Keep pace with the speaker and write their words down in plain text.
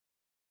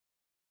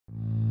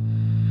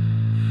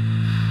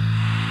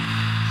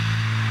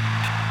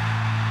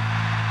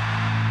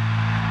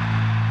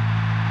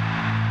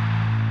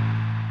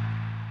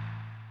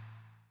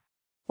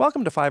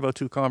Welcome to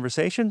 502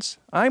 Conversations.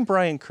 I'm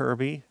Brian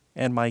Kirby,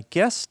 and my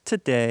guest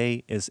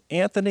today is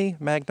Anthony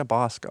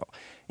Magnabosco.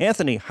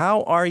 Anthony,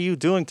 how are you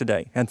doing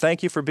today? And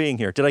thank you for being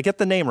here. Did I get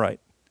the name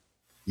right?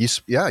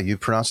 You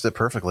pronounced it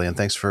perfectly, and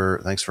thanks for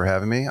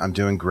having me. I'm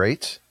doing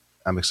great.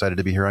 I'm excited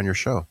to be here on your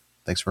show.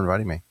 Thanks for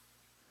inviting me.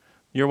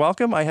 You're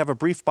welcome. I have a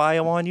brief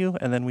bio on you,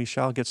 and then we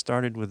shall get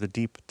started with a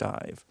deep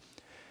dive.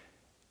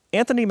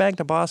 Anthony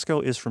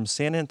Magnabosco is from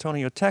San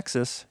Antonio,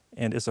 Texas,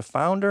 and is a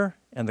founder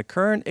and the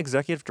current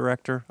executive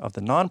director of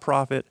the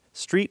nonprofit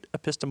Street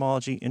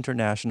Epistemology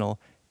International,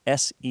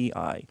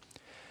 SEI.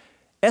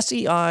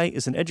 SEI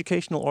is an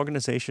educational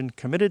organization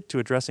committed to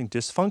addressing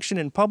dysfunction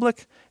in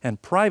public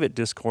and private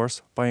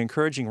discourse by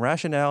encouraging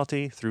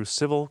rationality through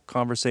civil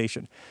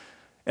conversation.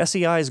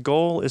 SEI's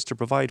goal is to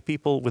provide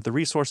people with the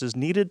resources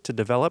needed to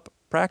develop,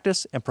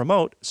 practice, and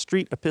promote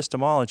street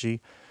epistemology,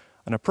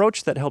 an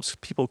approach that helps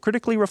people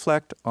critically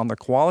reflect on the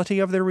quality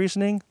of their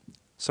reasoning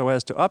so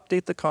as to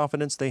update the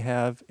confidence they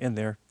have in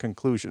their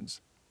conclusions.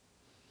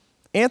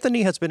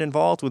 Anthony has been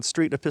involved with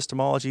street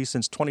epistemology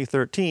since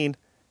 2013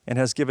 and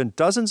has given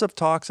dozens of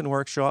talks and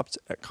workshops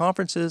at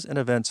conferences and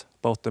events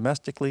both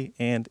domestically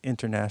and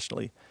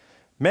internationally.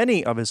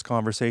 Many of his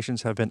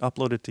conversations have been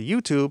uploaded to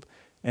YouTube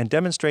and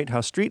demonstrate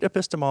how street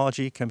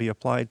epistemology can be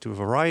applied to a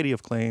variety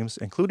of claims,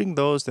 including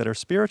those that are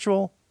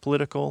spiritual,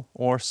 political,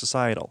 or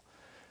societal.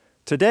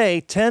 Today,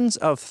 tens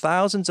of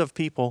thousands of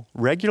people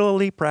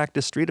regularly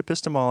practice street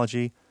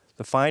epistemology,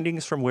 the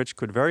findings from which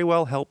could very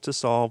well help to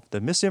solve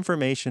the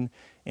misinformation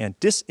and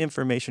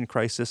disinformation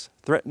crisis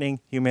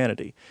threatening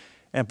humanity.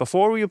 And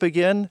before we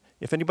begin,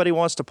 if anybody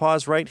wants to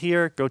pause right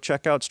here, go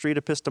check out Street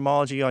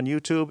Epistemology on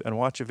YouTube and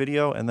watch a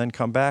video and then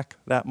come back.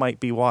 That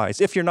might be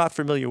wise, if you're not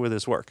familiar with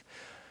his work.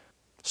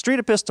 Street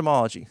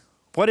epistemology,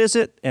 what is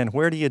it and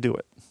where do you do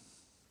it?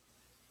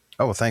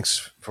 Oh, well,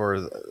 thanks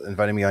for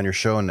inviting me on your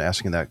show and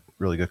asking that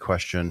really good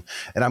question.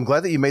 And I'm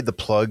glad that you made the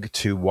plug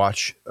to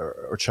watch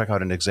or check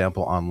out an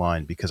example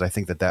online, because I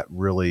think that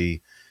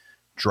really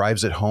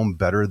drives it home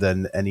better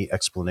than any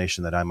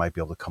explanation that I might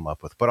be able to come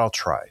up with, but I'll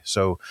try.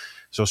 So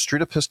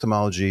street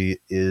epistemology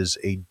is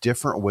a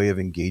different way of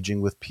engaging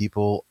with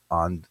people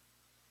on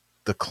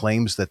the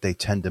claims that they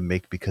tend to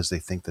make because they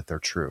think that they're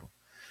true.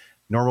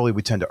 Normally,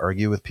 we tend to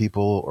argue with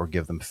people or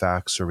give them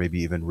facts or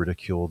maybe even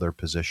ridicule their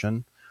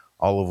position,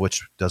 all of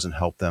which doesn't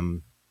help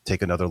them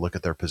take another look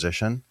at their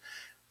position.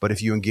 But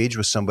if you engage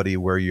with somebody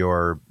where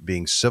you're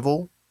being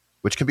civil,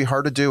 which can be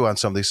hard to do on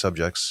some of these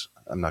subjects,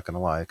 I'm not going to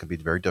lie, it can be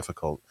very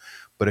difficult.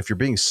 But if you're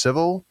being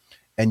civil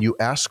and you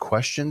ask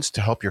questions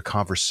to help your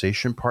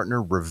conversation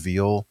partner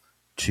reveal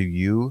to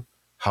you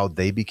how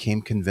they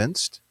became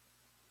convinced,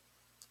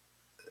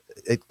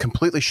 it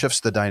completely shifts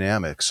the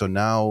dynamic. So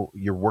now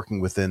you're working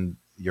within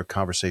your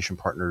conversation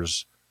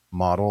partner's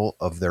model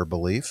of their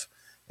belief,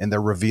 and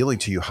they're revealing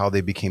to you how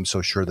they became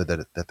so sure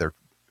that they're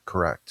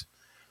correct.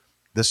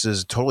 This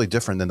is totally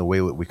different than the way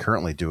we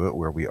currently do it,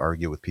 where we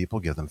argue with people,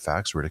 give them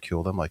facts,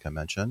 ridicule them, like I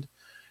mentioned.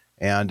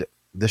 And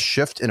the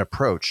shift in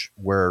approach,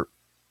 where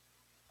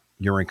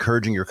you're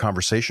encouraging your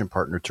conversation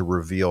partner to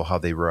reveal how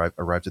they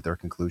arrived at their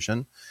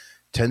conclusion,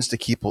 tends to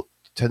keep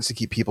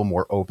people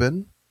more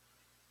open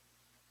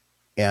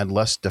and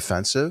less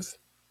defensive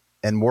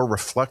and more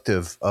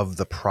reflective of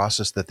the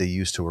process that they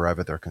use to arrive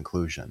at their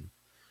conclusion.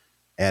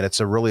 And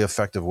it's a really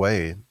effective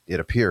way, it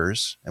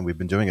appears, and we've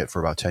been doing it for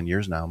about 10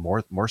 years now,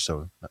 more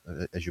so,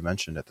 as you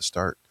mentioned at the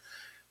start.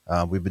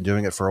 We've been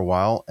doing it for a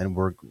while, and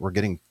we're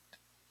getting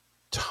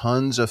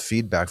tons of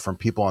feedback from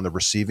people on the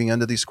receiving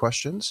end of these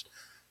questions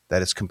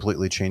that it's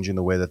completely changing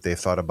the way that they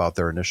thought about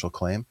their initial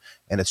claim,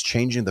 and it's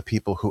changing the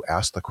people who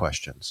ask the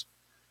questions.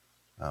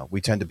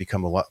 We tend to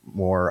become a lot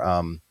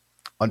more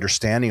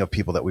understanding of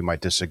people that we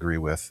might disagree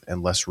with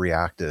and less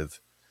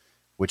reactive,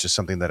 which is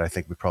something that I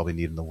think we probably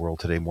need in the world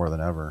today more than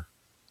ever.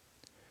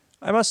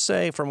 I must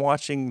say, from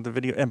watching the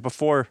video, and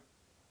before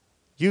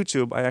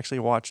YouTube, I actually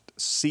watched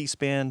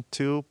C-SPAN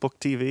 2, Book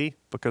TV,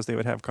 because they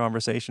would have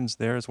conversations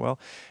there as well.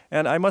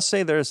 And I must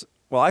say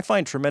I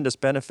find tremendous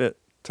benefit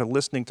to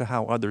listening to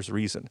how others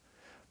reason,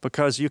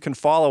 because you can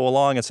follow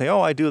along and say,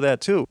 oh, I do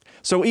that too.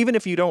 So even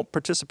if you don't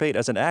participate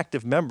as an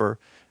active member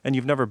and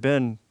you've never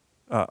been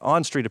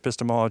on street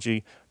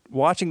epistemology,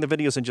 watching the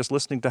videos and just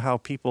listening to how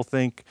people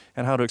think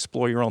and how to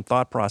explore your own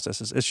thought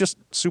processes, it's just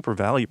super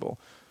valuable.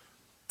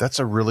 That's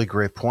a really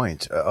great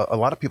point. A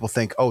lot of people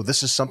think, oh,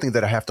 this is something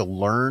that I have to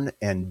learn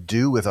and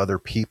do with other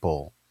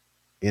people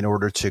in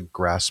order to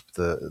grasp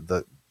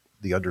the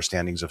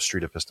understandings of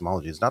street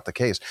epistemology. It's not the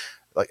case.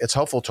 Like, it's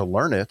helpful to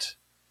learn it,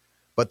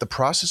 but the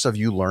process of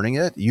you learning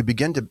it, you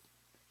begin to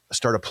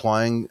start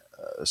applying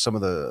some of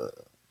the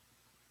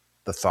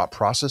thought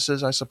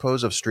processes, I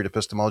suppose, of street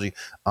epistemology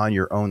on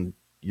your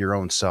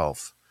own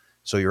self.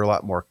 So you're a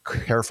lot more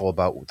careful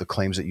about the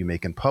claims that you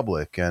make in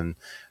public, and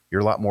you're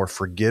a lot more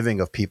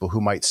forgiving of people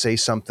who might say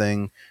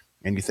something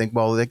and you think,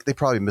 well, they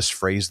probably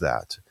misphrased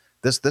that.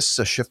 This is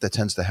a shift that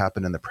tends to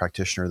happen in the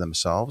practitioner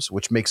themselves,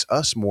 which makes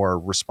us more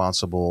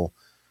responsible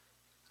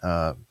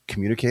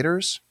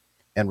communicators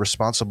and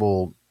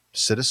responsible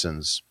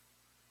citizens.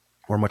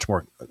 We're much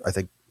more, I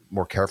think,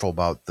 more careful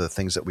about the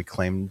things that we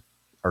claim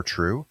are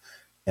true,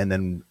 and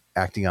then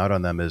acting out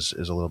on them is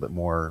a little bit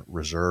more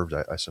reserved,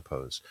 I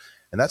suppose.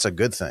 And that's a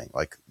good thing.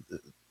 Like,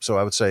 so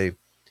I would say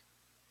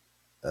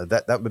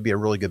that would be a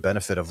really good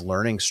benefit of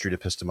learning street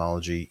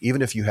epistemology,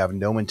 even if you have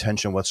no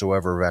intention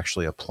whatsoever of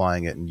actually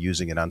applying it and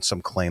using it on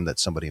some claim that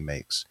somebody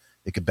makes.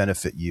 It could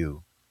benefit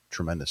you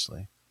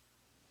tremendously.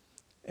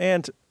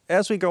 And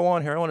as we go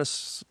on here, I want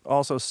to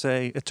also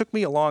say it took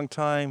me a long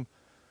time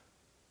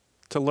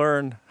to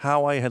learn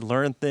how I had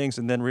learned things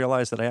and then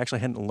realize that I actually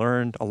hadn't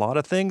learned a lot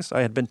of things.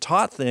 I had been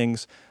taught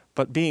things,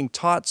 but being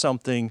taught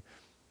something,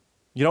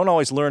 you don't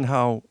always learn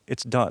how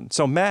it's done.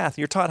 So math,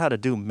 you're taught how to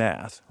do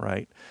math,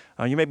 right?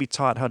 You may be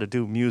taught how to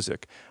do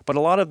music. But a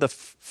lot of the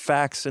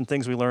facts and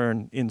things we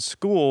learn in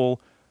school,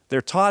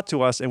 they're taught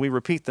to us and we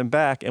repeat them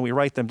back and we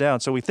write them down.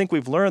 So we think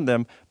we've learned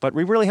them, but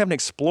we really haven't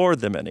explored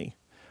them any.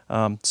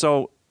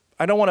 So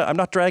I don't want to, I'm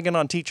not dragging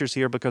on teachers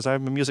here because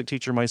I'm a music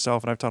teacher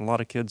myself and I've taught a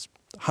lot of kids,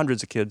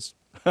 hundreds of kids.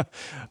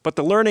 But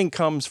the learning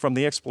comes from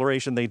the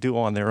exploration they do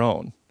on their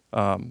own,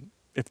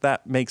 if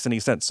that makes any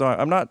sense. So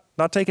I'm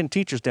not taking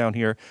teachers down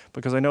here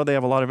because I know they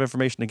have a lot of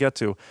information to get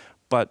to.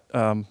 But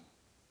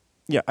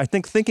yeah, I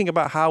think thinking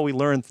about how we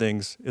learn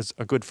things is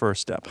a good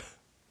first step.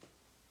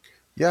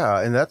 Yeah,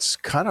 and that's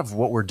kind of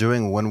what we're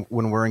doing when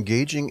we're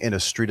engaging in a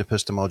street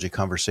epistemology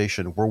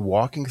conversation. We're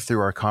walking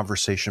through our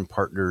conversation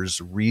partner's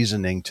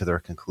reasoning to their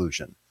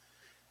conclusion.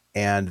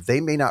 And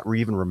they may not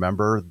even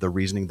remember the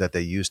reasoning that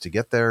they used to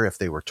get there if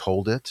they were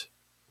told it,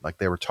 like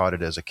they were taught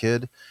it as a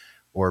kid,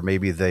 or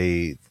maybe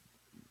they,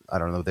 I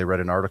don't know, they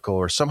read an article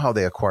or somehow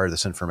they acquired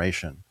this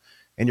information.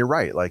 And you're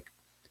right, like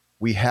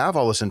we have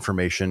all this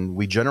information,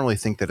 we generally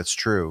think that it's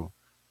true,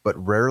 but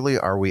rarely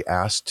are we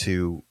asked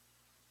to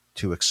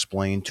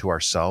explain to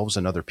ourselves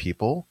and other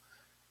people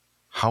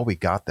how we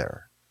got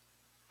there.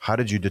 How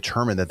did you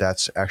determine that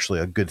that's actually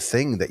a good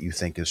thing that you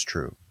think is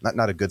true?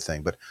 Not a good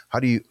thing, but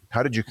how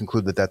did you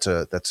conclude that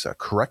that's a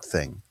correct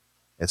thing?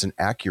 It's an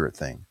accurate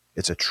thing.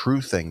 It's a true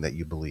thing that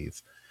you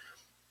believe.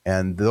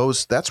 And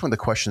that's when the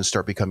questions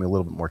start becoming a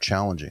little bit more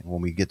challenging.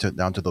 When we get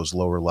down to those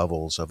lower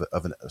levels of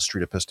a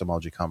street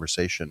epistemology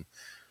conversation,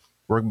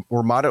 we're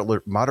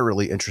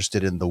moderately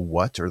interested in the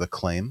what or the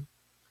claim.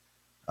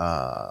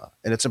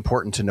 And it's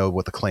important to know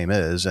what the claim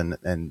is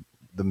and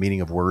the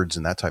meaning of words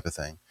and that type of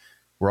thing.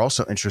 We're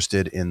also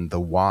interested in the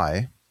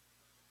why.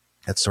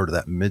 That's sort of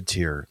that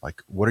mid-tier,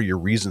 like what are your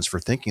reasons for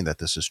thinking that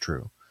this is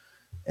true?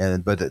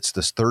 But it's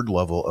this third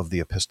level of the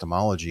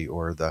epistemology,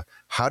 or the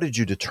how did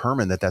you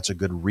determine that that's a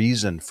good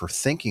reason for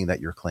thinking that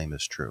your claim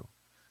is true?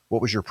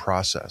 What was your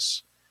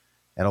process?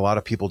 And a lot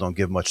of people don't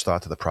give much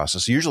thought to the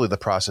process. Usually the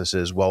process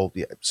is, well,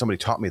 yeah, somebody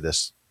taught me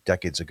this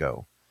decades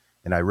ago,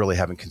 and I really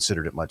haven't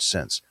considered it much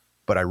since.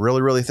 But I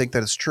really, really think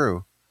that it's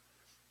true.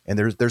 And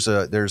there's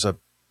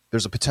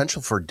a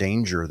potential for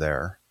danger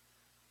there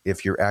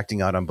if you're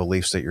acting out on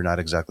beliefs that you're not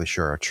exactly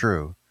sure are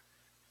true.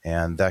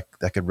 And that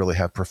could really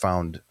have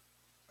profound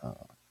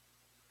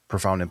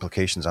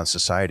implications on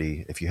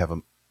society.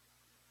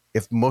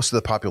 If most of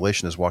the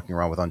population is walking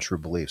around with untrue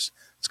beliefs,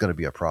 it's going to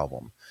be a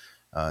problem.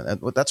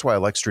 And that's why I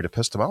like street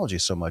epistemology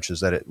so much,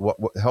 is that what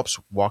helps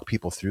walk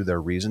people through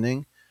their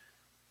reasoning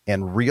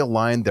and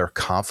realign their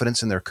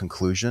confidence in their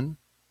conclusion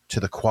to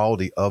the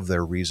quality of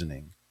their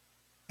reasoning.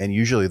 And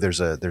usually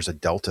there's a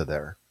delta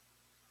there.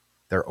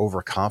 They're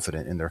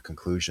overconfident in their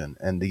conclusion.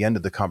 And the end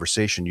of the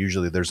conversation,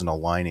 usually there's an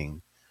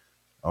aligning,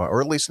 or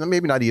at least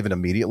maybe not even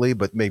immediately,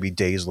 but maybe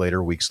days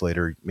later, weeks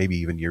later, maybe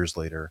even years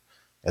later,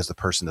 as the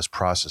person is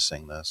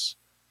processing this.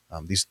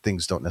 These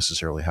things don't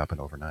necessarily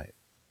happen overnight.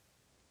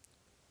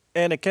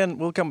 And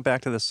we'll come back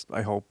to this,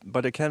 I hope,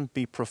 but it can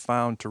be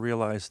profound to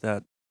realize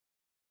that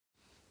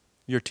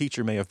your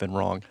teacher may have been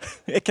wrong.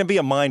 It can be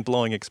a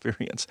mind-blowing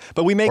experience,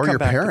 but we may come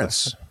back to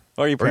this.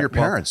 Or your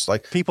parents,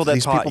 like people that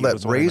these taught people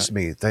that raised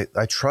me.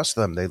 I trust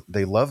them.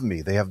 They love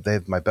me. They have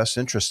my best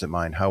interest in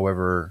mind.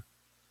 However,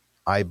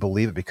 I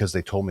believe it because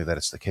they told me that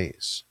it's the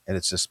case, and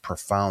it's this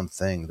profound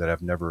thing that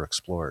I've never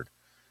explored.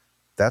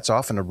 That's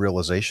often a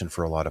realization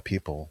for a lot of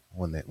people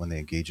when they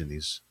engage in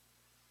these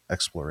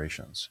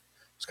explorations.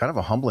 It's kind of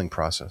a humbling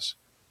process.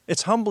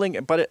 It's humbling,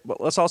 but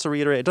let's also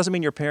reiterate: it doesn't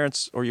mean your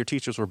parents or your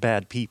teachers were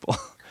bad people.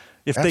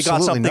 If they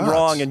got something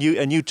wrong and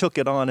you took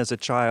it on as a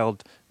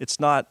child, it's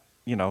not.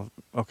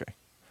 Okay.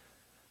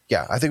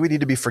 Yeah, I think we need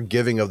to be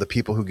forgiving of the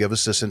people who give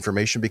us this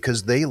information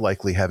because they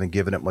likely haven't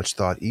given it much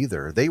thought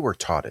either. They were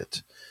taught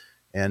it.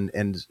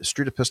 And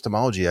street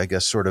epistemology, I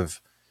guess,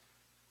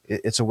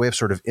 it's a way of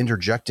sort of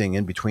interjecting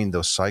in between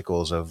those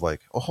cycles of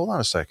like, oh, hold on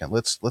a second.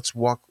 Let's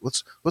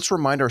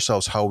remind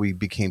ourselves how we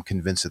became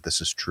convinced that this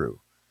is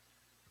true.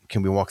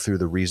 Can we walk through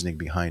the reasoning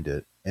behind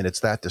it? And it's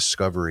that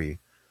discovery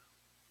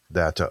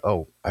that,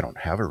 I don't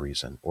have a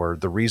reason, or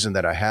the reason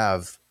that I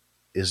have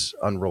is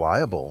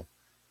unreliable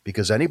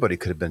because anybody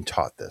could have been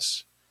taught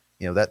this.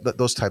 That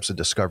those types of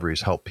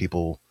discoveries help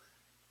people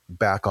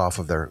back off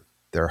of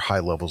their high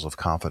levels of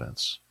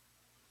confidence.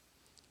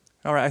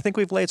 All right, I think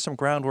we've laid some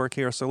groundwork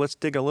here, so let's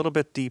dig a little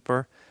bit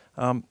deeper.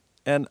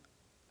 And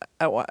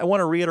I want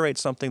to reiterate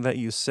something that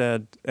you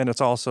said, and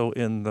it's also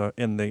in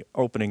the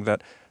opening,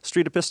 that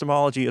street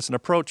epistemology is an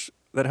approach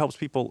that helps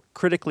people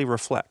critically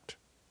reflect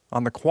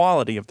on the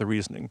quality of the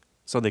reasoning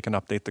so they can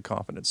update the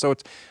confidence. So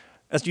it's,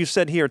 as you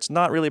said here, it's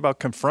not really about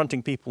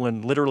confronting people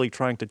and literally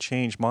trying to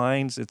change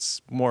minds.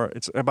 It's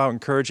about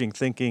encouraging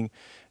thinking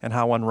and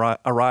how one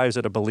arrives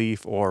at a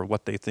belief or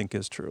what they think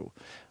is true.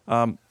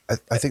 I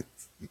think,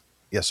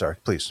 yes, sorry,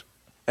 please.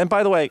 And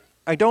by the way,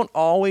 I don't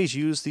always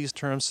use these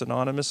terms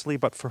synonymously,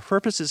 but for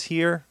purposes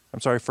here,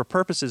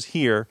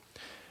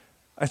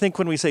 I think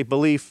when we say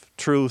belief,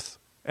 truth,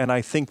 and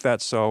I think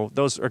that's so,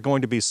 those are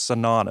going to be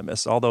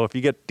synonymous. Although if you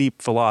get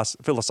deep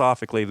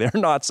philosophically, they're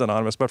not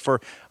synonymous. But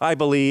for I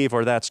believe,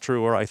 or that's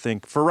true, or I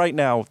think, for right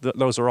now,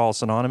 those are all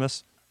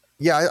synonymous.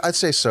 Yeah, I'd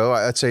say so.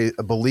 I'd say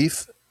a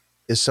belief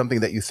is something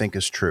that you think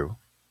is true.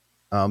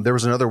 There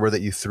was another word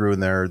that you threw in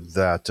there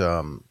that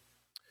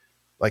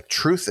like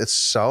truth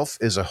itself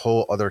is a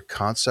whole other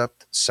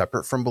concept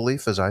separate from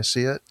belief as I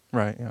see it.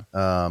 Right,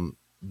 yeah.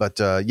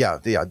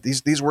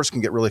 These words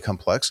can get really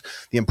complex.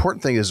 The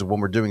important thing is when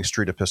we're doing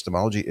street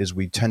epistemology is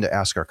we tend to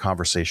ask our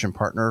conversation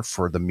partner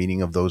for the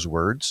meaning of those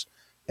words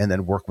and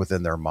then work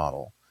within their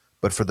model.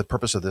 But for the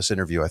purpose of this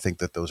interview, I think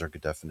that those are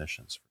good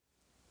definitions.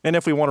 And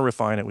if we want to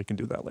refine it, we can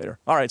do that later.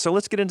 All right, so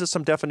let's get into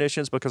some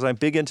definitions because I'm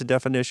big into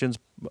definitions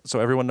so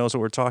everyone knows what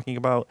we're talking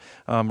about.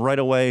 Right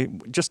away,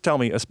 just tell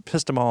me,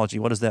 epistemology,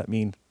 what does that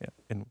mean?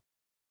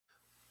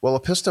 Well,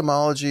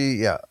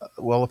 epistemology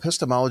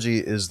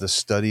is the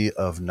study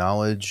of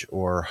knowledge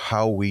or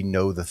how we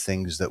know the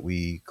things that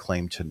we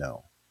claim to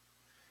know.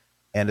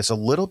 And it's a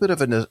little bit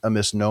of a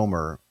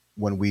misnomer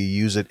when we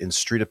use it in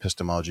street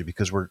epistemology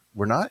because we're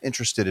not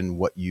interested in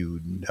what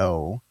you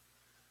know.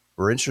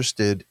 We're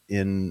interested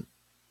in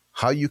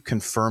how you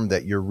confirm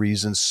that your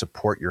reasons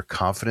support your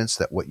confidence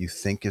that what you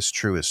think is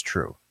true is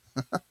true.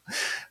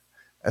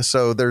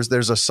 So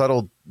there's a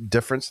subtle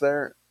difference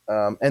there.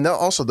 And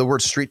also the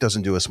word street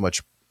doesn't do us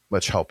much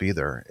help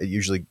either. It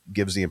usually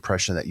gives the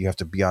impression that you have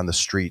to be on the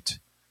street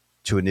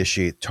to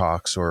initiate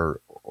talks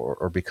or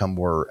become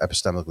more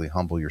epistemically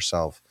humble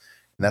yourself.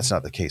 And that's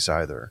not the case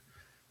either.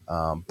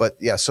 But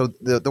yeah, so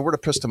the word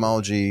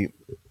epistemology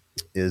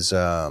is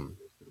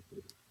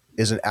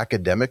an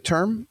academic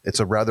term.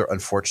 It's a rather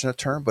unfortunate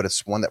term, but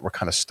it's one that we're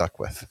kind of stuck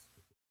with.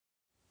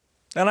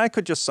 And I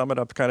could just sum it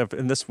up kind of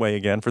in this way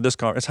again for this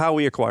conference. It's how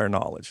we acquire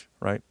knowledge,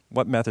 right?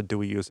 What method do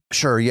we use?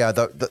 Sure, yeah.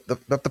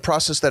 The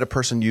process that a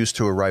person used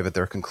to arrive at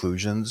their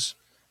conclusions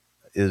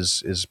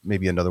is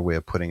maybe another way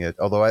of putting it.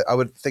 Although I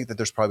would think that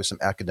there's probably some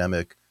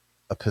academic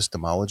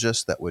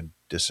epistemologists that would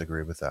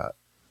disagree with that.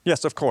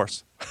 Yes, of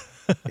course.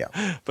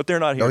 Yeah. But they're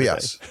not here today.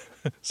 Yes.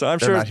 So I'm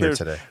they're sure not here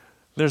today.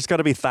 There's got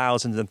to be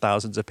thousands and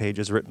thousands of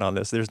pages written on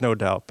this. There's no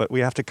doubt. But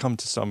we have to come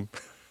to some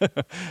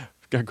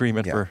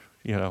agreement for,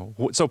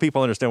 so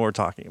people understand what we're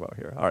talking about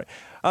here. All right.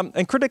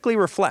 And critically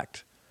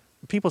reflect.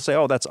 People say,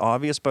 oh, that's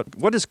obvious. But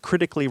what does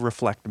critically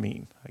reflect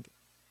mean?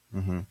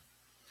 Mm-hmm.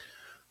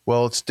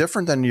 Well, it's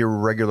different than your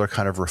regular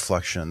kind of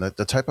reflection.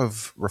 The type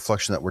of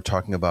reflection that we're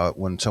talking about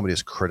when somebody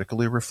is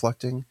critically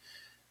reflecting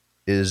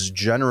is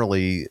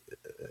generally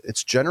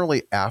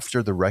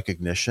after the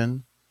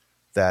recognition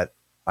that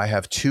I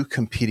have two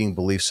competing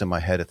beliefs in my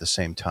head at the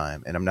same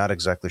time, and I'm not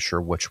exactly sure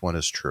which one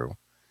is true.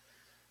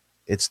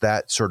 It's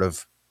that sort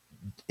of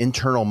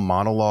internal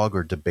monologue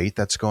or debate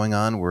that's going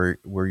on where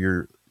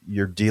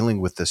you're dealing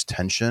with this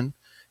tension.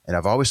 And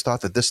I've always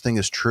thought that this thing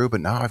is true,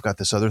 but now I've got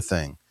this other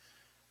thing.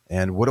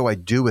 And what do I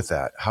do with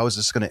that? How is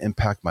this going to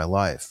impact my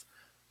life?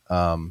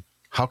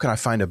 How can I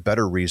find a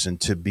better reason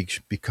to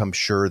become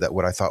sure that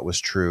what I thought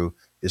was true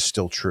is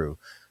still true?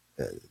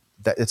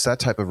 It's that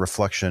type of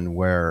reflection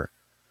where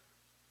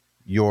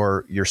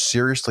you're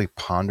seriously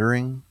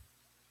pondering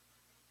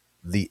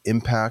the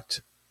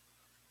impact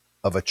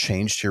of a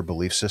change to your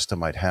belief system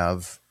might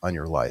have on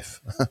your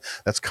life.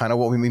 That's kind of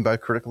what we mean by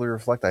critically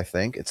reflect, I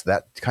think. It's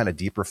that kind of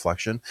deep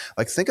reflection.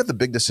 Like, think of the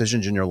big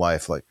decisions in your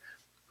life, like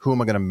who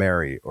am I going to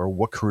marry, or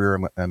what career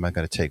am I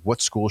going to take?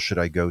 What school should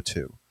I go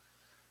to?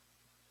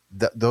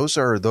 Those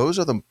are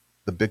the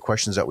big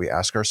questions that we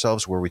ask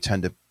ourselves, where we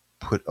tend to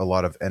put a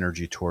lot of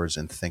energy towards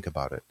and think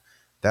about it.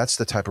 That's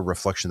the type of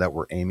reflection that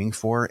we're aiming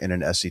for in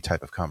an SE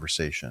type of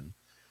conversation.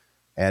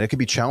 And it can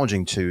be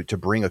challenging to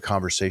bring a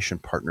conversation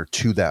partner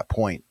to that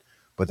point,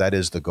 but that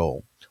is the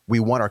goal. We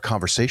want our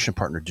conversation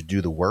partner to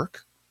do the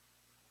work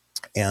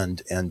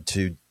and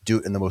to do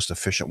it in the most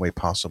efficient way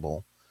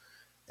possible.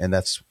 And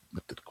that's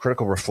the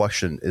critical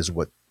reflection is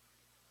what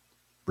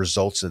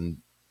results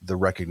in the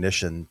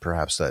recognition,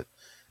 perhaps, that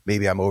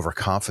maybe I'm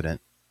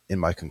overconfident in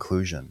my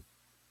conclusion,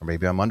 or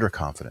maybe I'm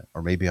underconfident,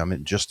 or maybe I'm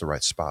in just the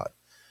right spot.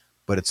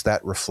 But it's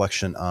that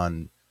reflection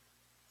on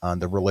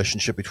the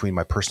relationship between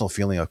my personal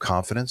feeling of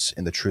confidence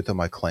in the truth of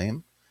my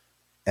claim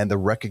and the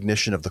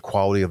recognition of the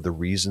quality of the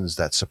reasons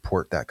that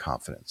support that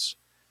confidence.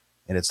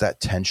 And it's that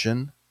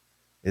tension.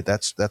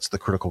 That's the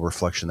critical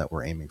reflection that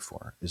we're aiming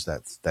for, is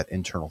that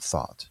internal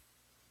thought.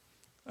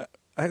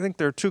 I think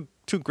there are two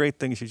great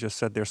things you just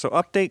said there. So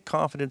update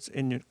confidence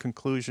in your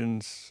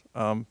conclusions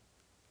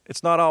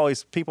It's not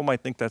always, people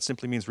might think that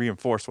simply means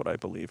reinforce what I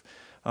believe.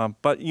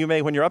 But you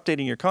may, when you're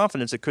updating your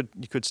confidence, you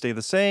could stay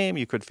the same,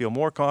 you could feel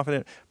more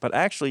confident, but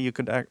actually you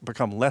could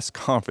become less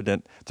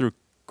confident through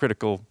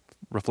critical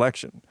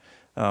reflection.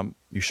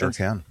 You sure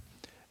can.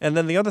 And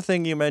then the other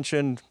thing you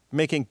mentioned,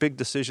 making big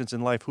decisions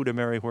in life, who to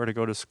marry, where to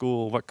go to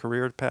school, what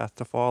career path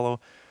to follow.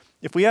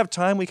 If we have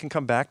time, we can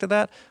come back to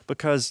that,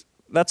 because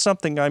that's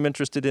something I'm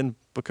interested in,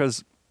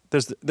 because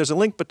there's a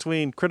link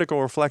between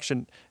critical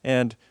reflection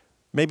and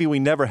maybe we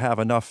never have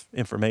enough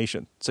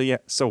information.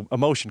 So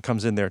emotion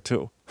comes in there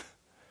too.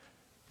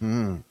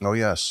 Oh,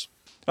 yes.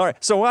 All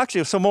right. So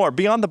actually, some more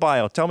beyond the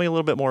bio. Tell me a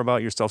little bit more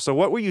about yourself. So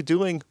what were you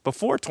doing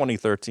before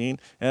 2013?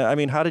 I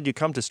mean, how did you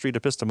come to street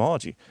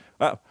epistemology?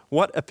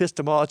 What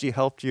epistemology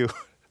helped you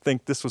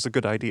think this was a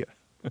good idea?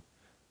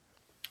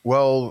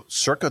 Well,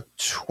 circa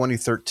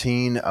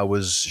 2013, I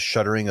was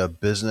shuttering a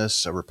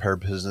repair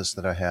business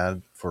that I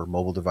had for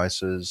mobile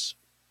devices.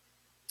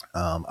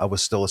 I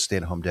was still a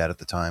stay-at-home dad at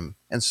the time,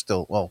 and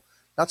still, well,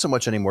 not so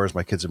much anymore as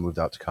my kids have moved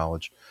out to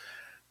college.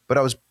 But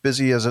I was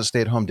busy as a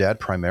stay-at-home dad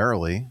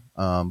primarily,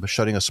 but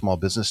shutting a small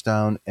business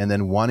down and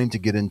then wanting to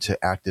get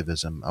into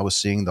activism. I was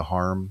seeing the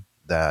harm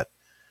that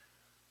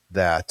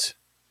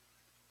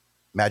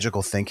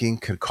magical thinking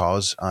could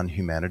cause on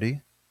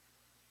humanity.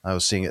 I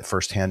was seeing it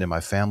firsthand in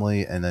my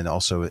family, and then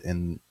also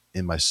in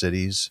my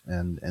cities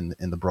and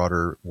in the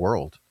broader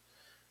world.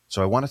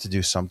 So I wanted to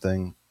do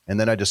something. And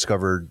then I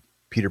discovered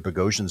Peter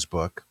Boghossian's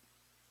book.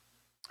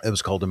 It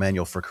was called A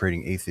Manual for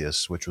Creating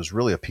Atheists, which was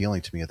really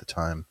appealing to me at the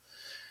time,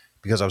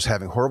 because I was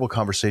having horrible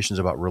conversations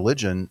about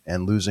religion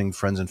and losing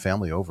friends and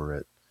family over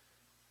it.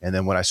 And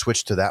then when I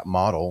switched to that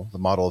model, the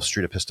model of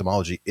street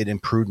epistemology, it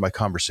improved my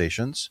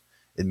conversations.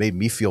 It made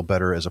me feel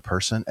better as a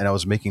person, and I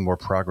was making more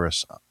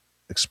progress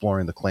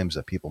exploring the claims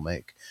that people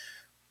make.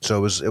 So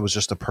it was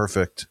just a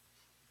perfect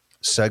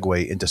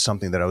segue into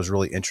something that I was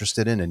really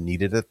interested in and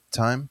needed at the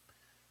time.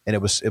 And it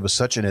was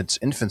such in its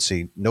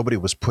infancy, nobody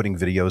was putting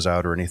videos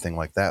out or anything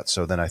like that.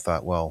 So then I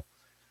thought, well,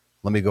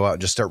 let me go out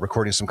and just start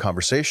recording some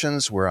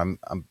conversations where I'm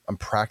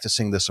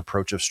practicing this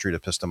approach of street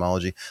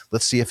epistemology.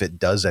 Let's see if it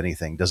does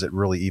anything. Does it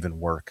really even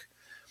work?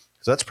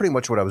 So that's pretty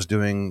much what I was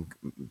doing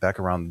back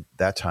around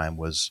that time,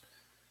 was,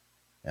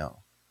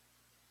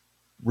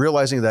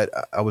 realizing that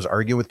I was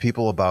arguing with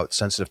people about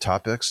sensitive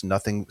topics.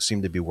 Nothing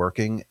seemed to be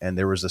working. And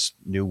there was this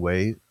new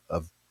way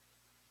of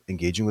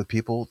engaging with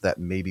people that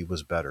maybe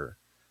was better.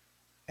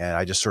 And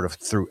I just sort of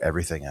threw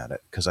everything at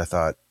it, because I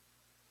thought,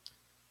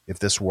 if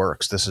this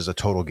works, this is a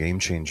total game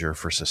changer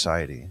for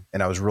society.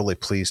 And I was really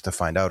pleased to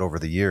find out over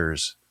the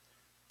years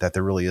that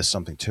there really is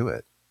something to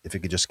it. If it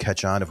could just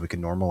catch on, if we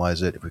can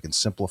normalize it, if we can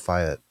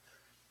simplify it,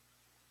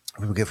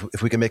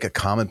 if we can make it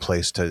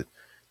commonplace to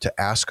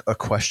ask a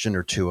question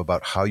or two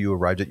about how you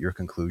arrived at your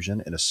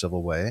conclusion in a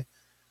civil way,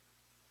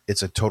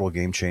 it's a total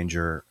game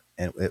changer,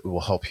 and it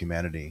will help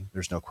humanity.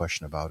 There's no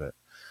question about it.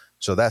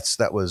 So that's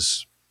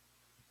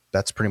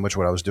pretty much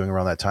what I was doing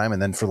around that time.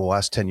 And then for the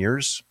last 10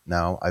 years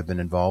now, I've been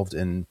involved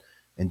in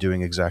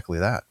doing exactly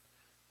that,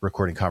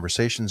 recording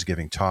conversations,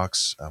 giving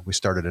talks. We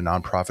started a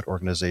nonprofit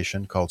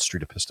organization called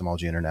Street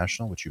Epistemology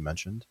International, which you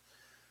mentioned,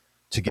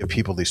 to give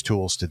people these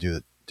tools to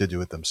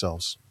do it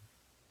themselves.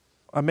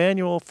 A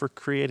manual for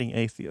creating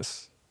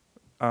atheists.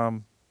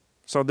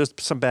 So there's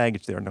some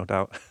baggage there, no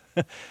doubt.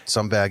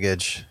 Some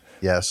baggage,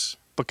 yes.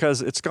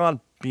 Because it's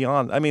gone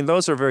beyond. I mean,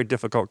 those are very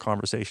difficult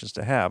conversations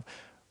to have.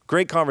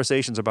 Great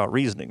conversations about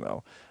reasoning,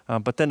 though,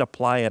 but then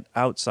apply it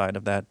outside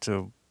of that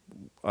to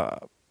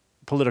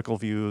political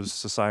views,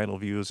 societal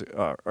views,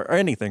 or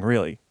anything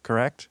really.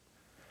 Correct?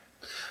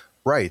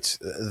 Right.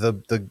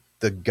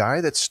 The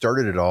guy that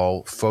started it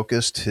all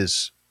focused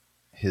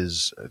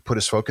put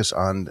his focus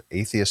on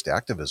atheist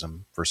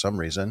activism for some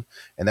reason,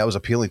 and that was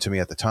appealing to me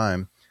at the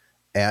time,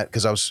 and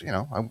because I was,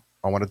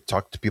 I wanted to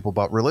talk to people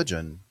about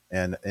religion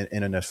and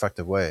in an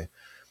effective way.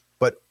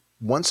 But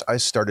once I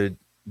started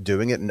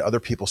doing it and other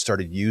people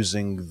started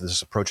using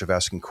this approach of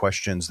asking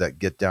questions that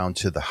get down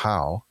to the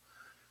how,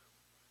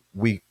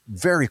 we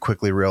very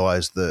quickly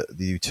realized the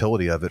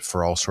utility of it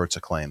for all sorts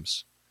of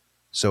claims.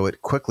 So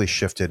it quickly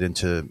shifted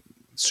into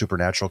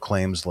supernatural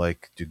claims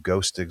like, do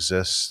ghosts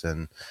exist?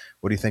 And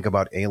what do you think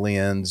about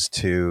aliens?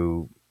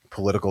 To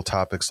political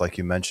topics like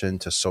you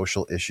mentioned, to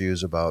social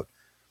issues about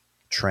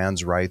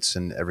trans rights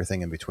and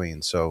everything in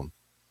between. So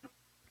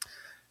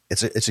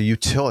it's a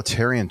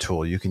utilitarian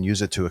tool. You can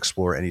use it to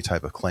explore any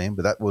type of claim,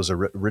 but that was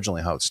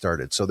originally how it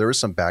started. So there is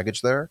some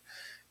baggage there,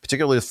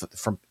 particularly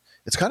from.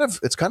 It's kind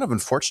of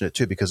unfortunate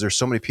too, because there's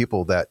so many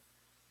people that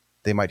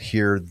they might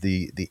hear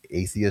the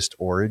atheist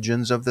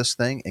origins of this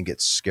thing and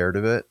get scared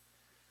of it,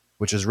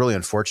 which is really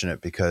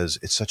unfortunate, because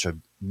it's such a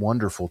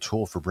wonderful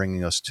tool for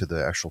bringing us to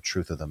the actual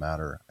truth of the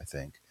matter, I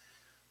think.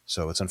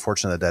 So it's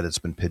unfortunate that it's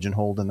been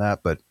pigeonholed in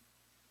that, but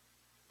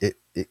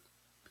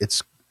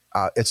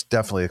it's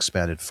definitely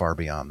expanded far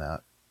beyond that.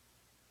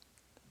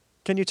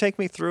 Can you take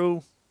me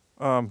through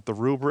the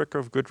rubric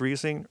of good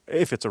reasoning,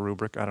 if it's a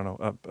rubric, I don't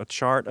know, a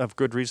chart of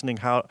good reasoning.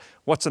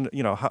 What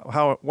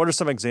are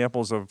some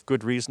examples of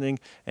good reasoning?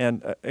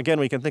 And again,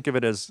 we can think of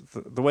it as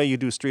the way you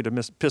do street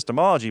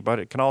epistemology, but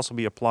it can also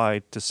be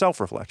applied to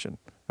self-reflection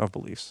of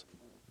beliefs.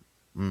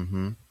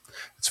 Mm-hmm.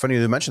 It's funny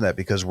you mention that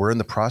because we're in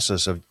the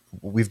process of,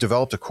 we've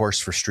developed a course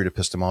for street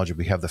epistemology.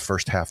 We have the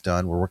first half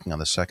done. We're working on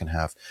the second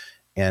half.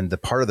 And the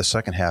part of the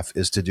second half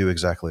is to do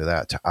exactly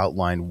that, to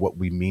outline what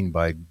we mean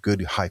by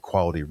good, high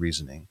quality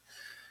reasoning.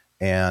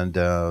 And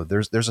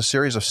there's a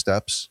series of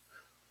steps.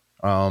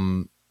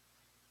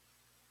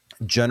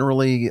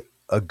 Generally,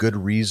 a good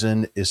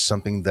reason is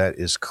something that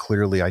is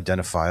clearly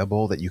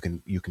identifiable, that you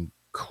can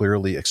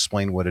clearly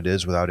explain what it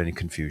is without any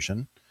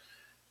confusion.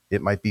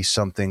 It might be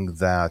something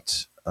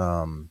that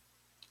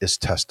is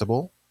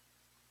testable.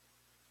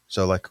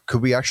 So, like,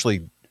 could we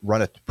actually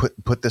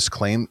put this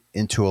claim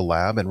into a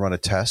lab and run a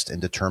test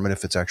and determine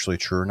if it's actually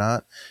true or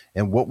not?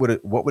 And what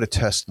would a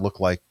test look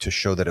like to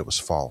show that it was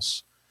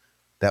false?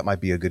 That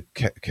might be a good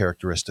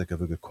characteristic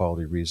of a good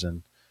quality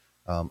reason.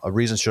 A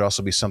reason should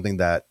also be something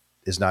that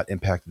is not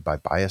impacted by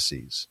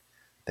biases,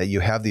 that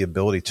you have the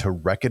ability to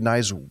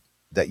recognize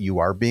that you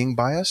are being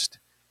biased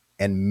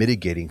and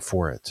mitigating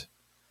for it.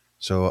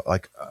 So,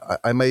 like,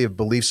 I may have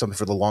believed something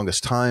for the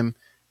longest time,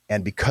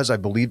 and because I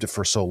believed it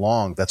for so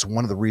long, that's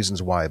one of the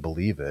reasons why I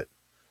believe it.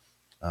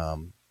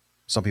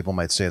 Some people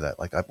might say that,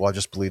 like, I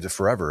just believed it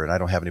forever, and I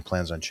don't have any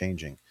plans on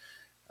changing.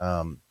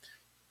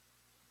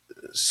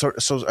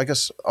 So I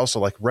guess also,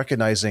 like,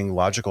 recognizing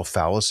logical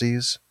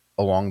fallacies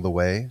along the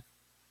way.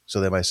 So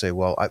they might say,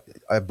 well,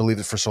 I believed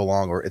it for so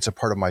long, or it's a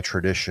part of my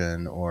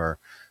tradition, or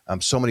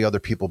so many other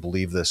people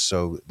believe this,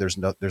 so there's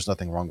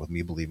nothing wrong with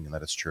me believing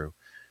that it's true.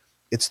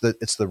 It's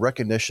the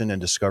recognition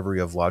and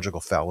discovery of logical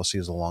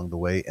fallacies along the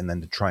way, and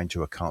then trying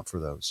to account for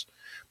those.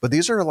 But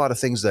these are a lot of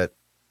things that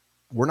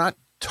we're not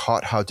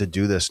taught how to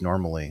do this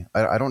normally.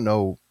 I don't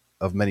know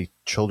of many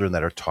children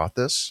that are taught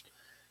this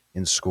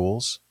in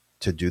schools,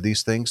 to do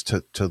these things,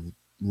 to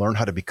learn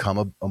how to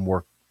become a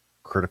more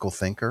critical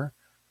thinker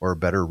or a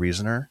better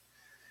reasoner.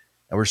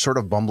 And we're sort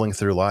of bumbling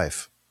through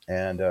life.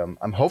 And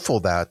I'm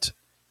hopeful that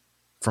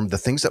from the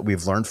things that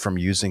we've learned from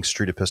using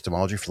street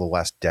epistemology for the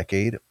last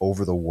decade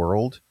over the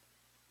world,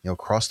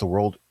 across the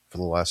world for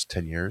the last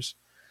 10 years,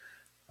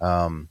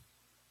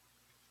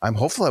 I'm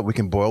hopeful that we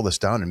can boil this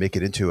down and make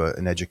it into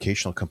an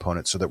educational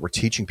component so that we're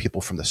teaching people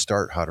from the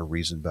start how to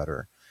reason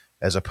better,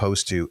 as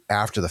opposed to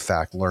after the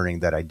fact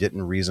learning that I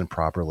didn't reason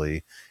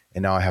properly,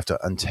 and now I have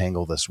to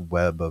untangle this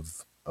web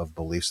of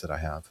beliefs that I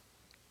have.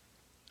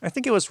 I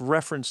think it was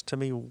referenced to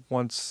me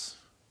once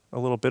a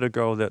little bit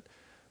ago that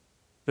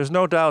there's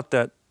no doubt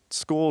that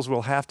schools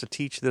will have to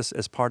teach this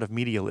as part of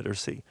media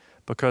literacy,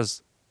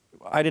 because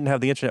I didn't have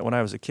the internet when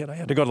I was a kid. I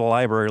had to go to the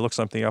library, look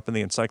something up in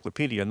the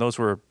encyclopedia, and those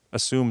were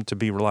assumed to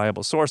be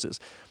reliable sources.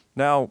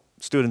 Now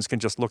students can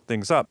just look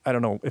things up. I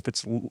don't know if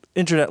it's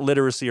internet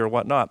literacy or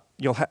whatnot.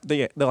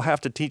 They'll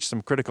have to teach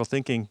some critical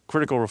thinking,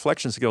 critical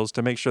reflection skills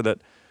to make sure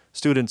that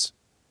students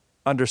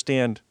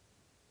understand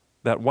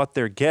that what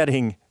they're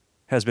getting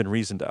has been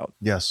reasoned out.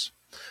 Yes.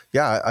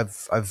 Yeah,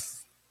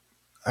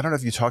 I don't know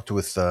if you talked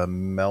with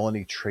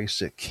Melanie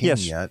Tracek King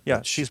yet.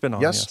 Yeah, she's been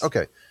on. Yes?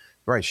 Okay.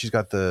 Right. She's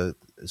got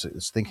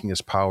it's Thinking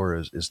is Power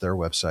is their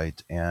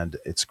website, and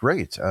it's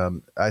great.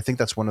 I think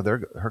that's one of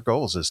her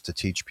goals, is to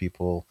teach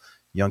people,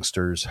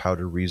 youngsters, how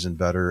to reason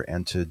better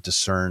and to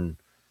discern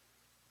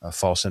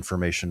false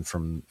information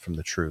from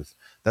the truth.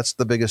 That's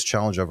the biggest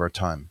challenge of our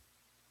time.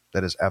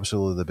 That is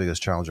absolutely the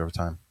biggest challenge of our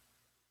time.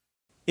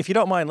 If you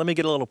don't mind, let me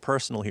get a little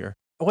personal here.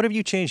 What have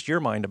you changed your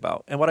mind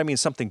about? And what I mean,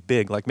 something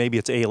big, like maybe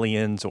it's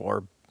aliens,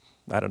 or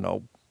I don't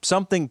know,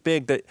 something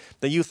big that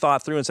you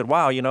thought through and said,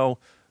 wow,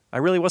 I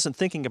really wasn't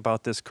thinking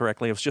about this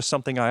correctly. It was just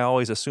something I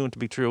always assumed to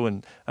be true.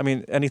 And I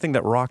mean, anything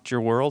that rocked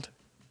your world?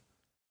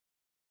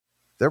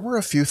 There were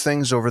a few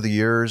things over the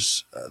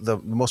years. The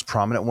most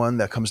prominent one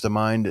that comes to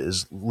mind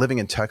is living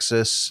in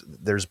Texas.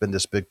 There's been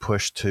this big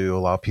push to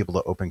allow people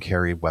to open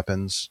carry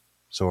weapons.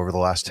 So over the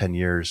last 10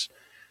 years,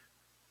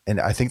 and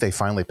I think they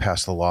finally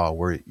passed the law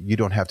where you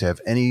don't have to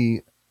have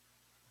any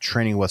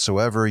training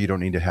whatsoever. You don't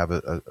need to have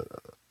a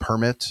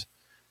permit.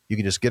 You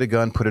can just get a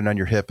gun, put it on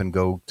your hip, and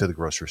go to the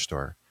grocery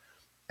store.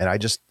 And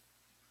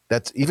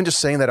that's even just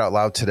saying that out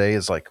loud today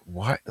is like,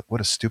 what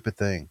a stupid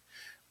thing.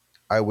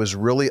 I was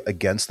really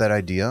against that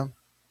idea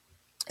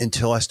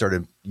until I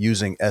started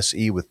using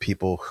SE with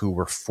people who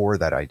were for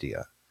that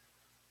idea,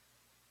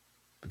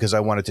 because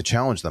I wanted to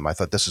challenge them. I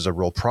thought this is a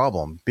real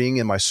problem. Being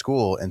in my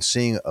school and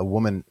seeing a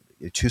woman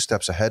 2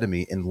 steps ahead of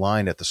me in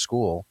line at the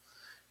school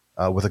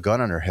with a gun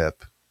on her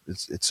hip,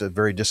 it's a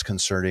very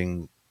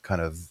disconcerting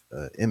kind of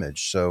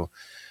image. So,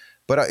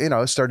 but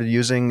I started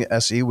using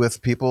SE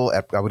with people.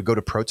 I would go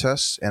to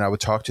protests and I would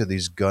talk to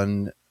these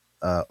gun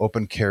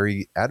open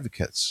carry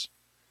advocates,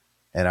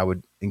 and I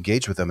would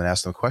engage with them and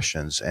ask them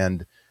questions.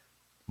 And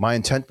my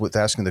intent with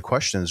asking the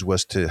questions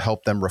was to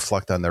help them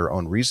reflect on their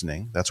own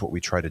reasoning. That's what we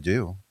try to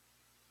do,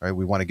 right?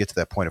 We want to get to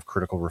that point of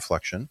critical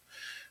reflection.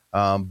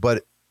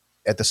 But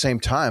at the same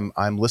time,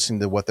 I'm listening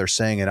to what they're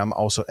saying, and I'm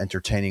also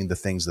entertaining the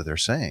things that they're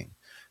saying.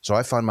 So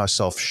I find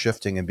myself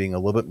shifting and being a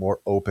little bit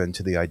more open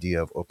to the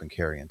idea of open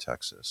carry in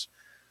Texas.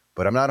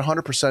 But I'm not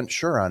 100%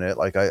 sure on it.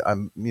 Like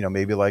I'm,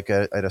 maybe like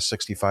at a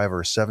 65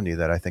 or a 70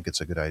 that I think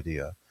it's a good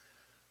idea.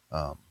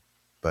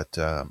 But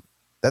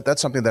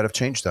that's something that I've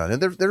changed on.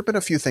 And there have been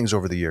a few things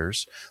over the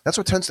years. That's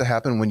what tends to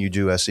happen when you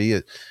do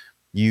SE.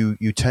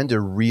 You tend to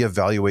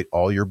reevaluate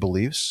all your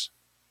beliefs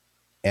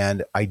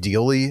and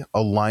ideally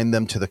align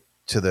them to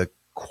the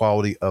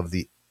quality of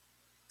the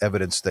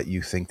evidence that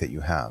you think that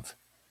you have.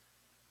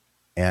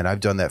 And I've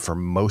done that for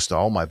most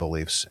all my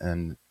beliefs.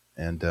 And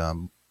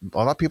a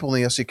lot of people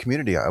in the SE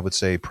community, I would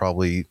say,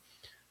 probably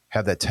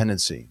have that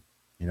tendency.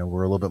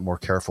 We're a little bit more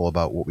careful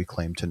about what we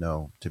claim to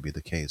know to be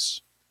the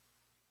case.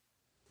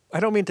 I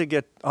don't mean to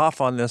get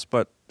off on this,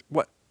 but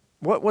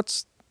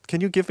what's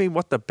can you give me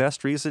what the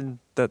best reason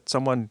that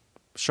someone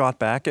shot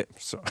back at?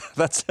 So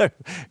that's a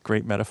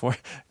great metaphor.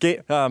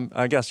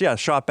 I guess, yeah,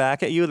 shot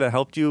back at you that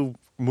helped you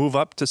move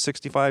up to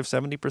 65,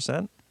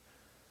 70%?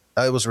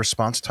 It was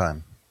response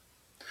time.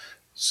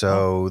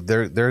 So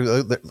there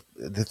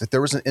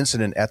was an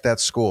incident at that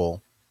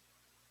school.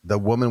 The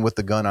woman with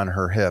the gun on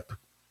her hip,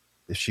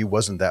 if she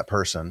wasn't that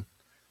person,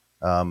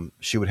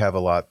 she would have a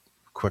lot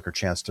quicker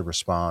chance to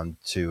respond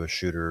to a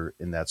shooter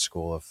in that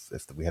school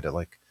if we had to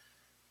like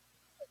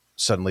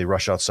suddenly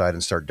rush outside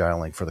and start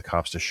dialing for the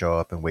cops to show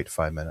up and wait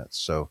 5 minutes.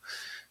 So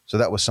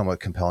that was somewhat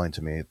compelling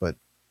to me. But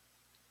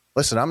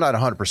listen, I'm not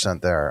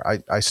 100% there.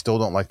 I still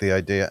don't like the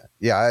idea.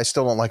 Yeah, I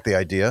still don't like the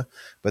idea,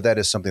 but that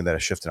is something that I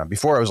shifted on.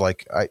 Before I was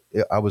like, I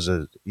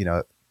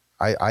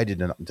did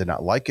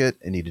not like it.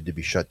 It needed to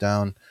be shut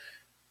down,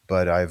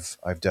 but I've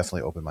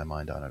definitely opened my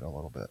mind on it a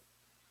little bit.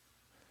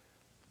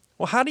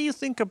 Well, how do you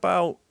think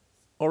about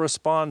or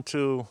respond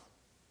to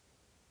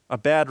a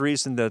bad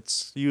reason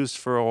that's used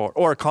for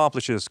or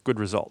accomplishes good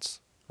results?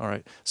 All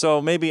right.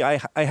 So maybe I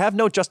have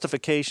no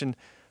justification,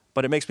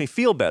 but it makes me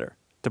feel better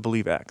to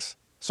believe X.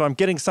 So I'm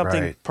getting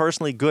something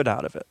personally good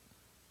out of it.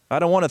 I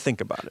don't want to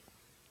think about it.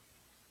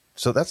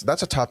 So that's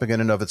a topic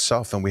in and of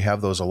itself, and we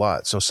have those a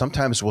lot. So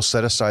sometimes we'll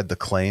set aside the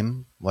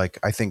claim, like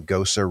I think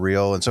ghosts are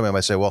real, and somebody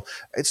might say, "Well,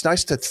 it's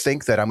nice to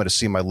think that I'm going to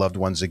see my loved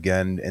ones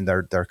again, and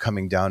they're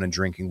coming down and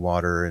drinking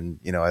water, and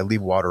I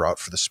leave water out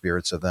for the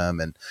spirits of them,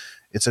 and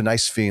it's a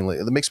nice feeling.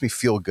 It makes me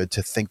feel good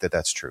to think that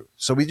that's true."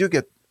 So we do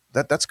get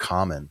that. That's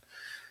common,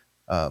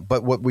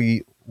 but what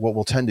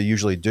we'll tend to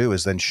usually do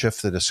is then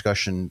shift the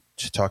discussion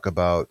to talk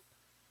about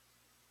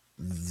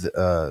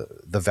the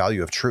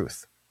value of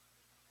truth.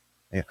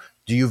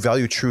 Do you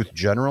value truth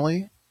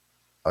generally?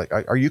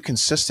 Are you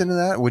consistent in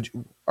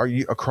that? Are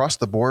you across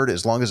the board,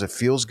 as long as it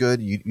feels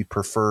good, you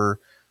prefer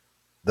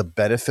the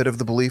benefit of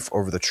the belief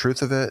over the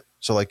truth of it?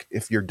 So like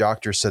if your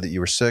doctor said that you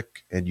were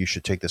sick and you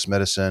should take this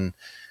medicine,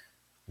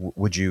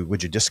 would you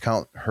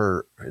discount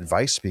her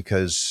advice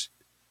because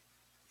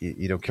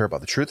you don't care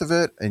about the truth of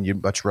it and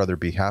you'd much rather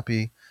be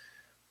happy?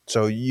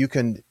 So you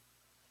can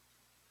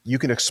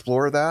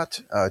explore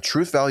that.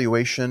 Truth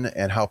valuation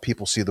and how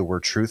people see the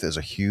word truth is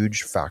a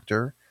huge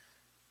factor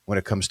when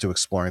it comes to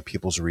exploring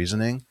people's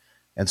reasoning.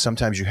 And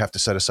sometimes you have to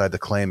set aside the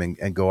claim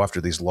and go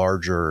after these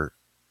larger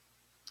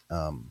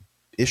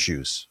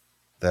issues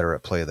that are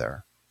at play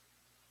there.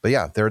 But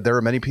yeah, there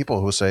are many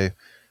people who say,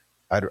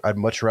 I'd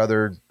much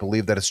rather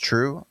believe that it's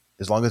true.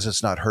 As long as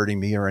it's not hurting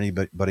me or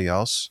anybody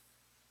else,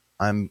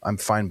 I'm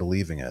fine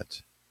believing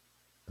it.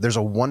 There's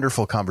a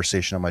wonderful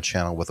conversation on my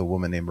channel with a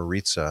woman named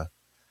Maritza,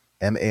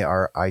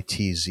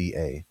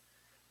 Maritza.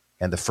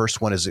 And the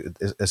first one is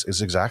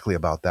exactly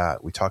about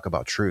that. We talk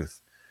about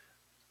truth.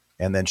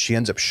 And then she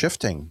ends up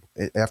shifting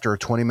after a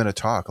 20-minute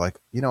talk. Like,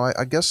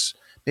 I guess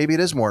maybe it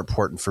is more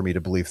important for me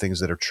to believe things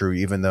that are true,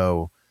 even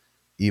though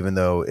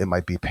it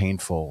might be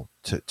painful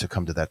to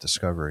come to that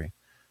discovery.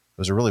 It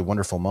was a really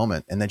wonderful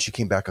moment. And then she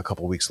came back a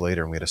couple of weeks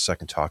later and we had a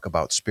second talk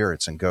about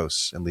spirits and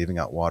ghosts and leaving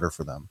out water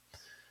for them.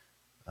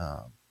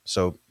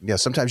 So yeah,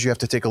 sometimes you have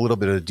to take a little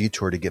bit of a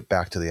detour to get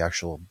back to the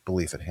actual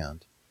belief at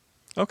hand.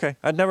 Okay.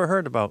 I'd never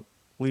heard about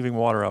leaving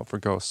water out for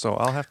ghosts, so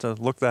I'll have to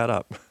look that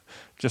up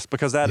just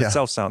because that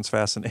itself sounds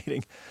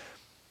fascinating.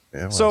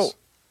 So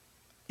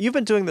you've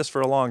been doing this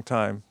for a long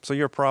time, so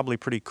you're probably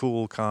pretty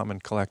cool, calm,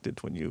 and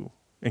collected when you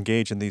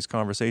engage in these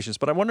conversations.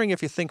 But I'm wondering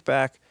if you think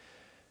back,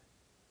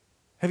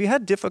 have you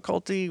had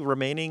difficulty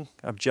remaining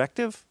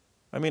objective?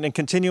 I mean, and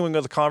continuing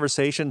with the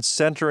conversation,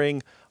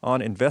 centering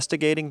on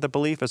investigating the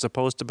belief as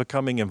opposed to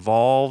becoming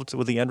involved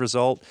with the end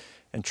result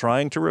and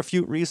trying to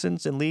refute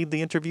reasons and lead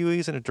the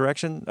interviewees in a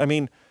direction? I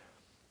mean,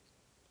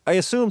 I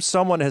assume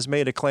someone has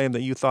made a claim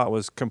that you thought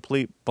was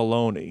complete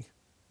baloney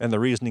and the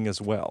reasoning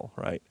as well,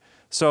 right?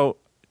 So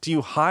do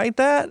you hide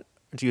that?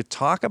 Do you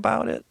talk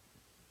about it?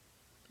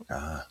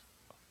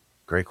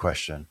 Great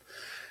question.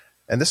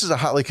 And this is a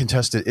hotly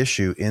contested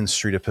issue in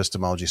street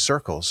epistemology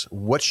circles.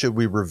 What should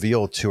we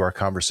reveal to our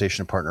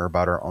conversation partner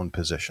about our own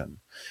position?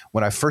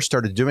 When I first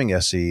started doing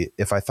SE,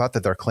 if I thought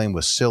that their claim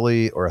was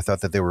silly or I thought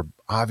that they were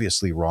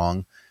obviously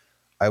wrong,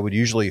 I would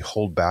usually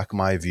hold back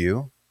my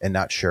view and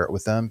not share it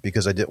with them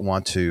because I didn't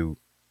want to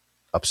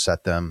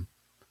upset them.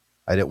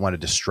 I didn't want to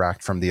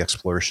distract from the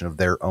exploration of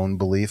their own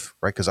belief,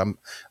 right? Because I'm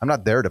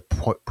not there to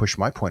push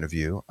my point of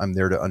view. I'm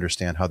there to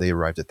understand how they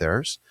arrived at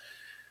theirs.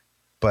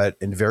 But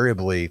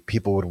invariably,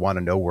 people would want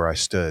to know where I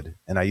stood,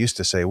 and I used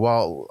to say,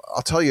 "Well,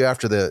 I'll tell you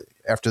after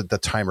the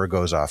timer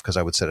goes off," because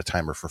I would set a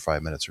timer for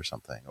 5 minutes or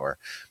something. Or,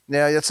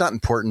 "Yeah, it's not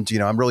important.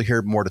 I'm really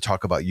here more to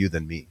talk about you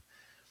than me."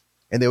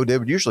 And they would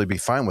usually be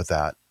fine with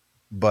that.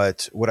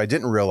 But what I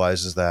didn't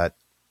realize is that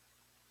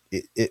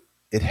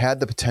it had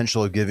the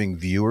potential of giving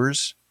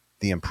viewers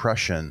the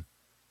impression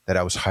that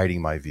I was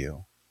hiding my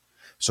view.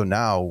 So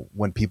now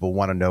when people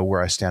want to know where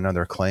I stand on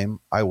their claim,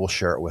 I will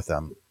share it with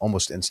them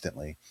almost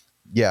instantly.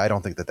 Yeah, I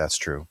don't think that that's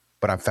true,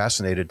 but I'm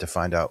fascinated to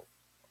find out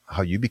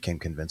how you became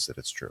convinced that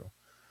it's true.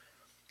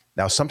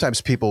 Now,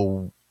 sometimes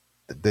people,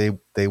 they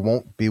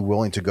won't be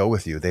willing to go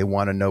with you. They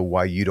want to know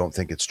why you don't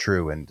think it's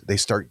true. And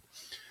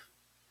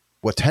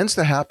what tends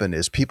to happen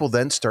is people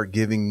then start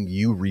giving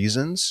you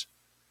reasons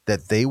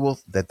that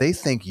they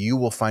think you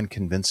will find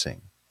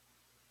convincing.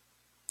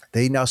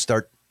 They now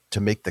start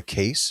to make the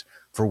case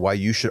for why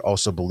you should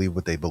also believe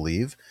what they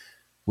believe,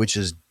 which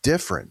is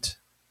different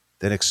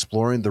than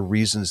exploring the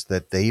reasons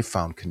that they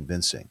found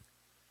convincing.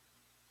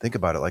 Think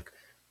about it. Like,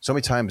 so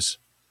many times,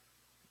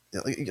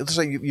 let's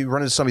say you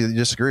run into somebody that you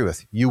disagree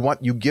with.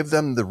 You give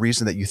them the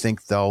reason that you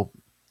think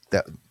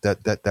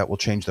that will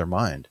change their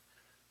mind.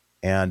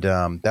 And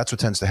that's what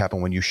tends to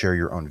happen when you share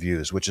your own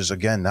views, which is,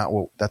 again,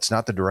 that's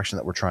not the direction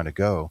that we're trying to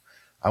go.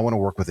 I want to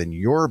work within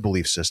your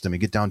belief system and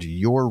get down to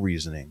your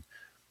reasoning.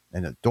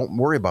 And don't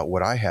worry about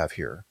what I have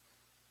here.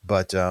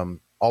 But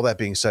all that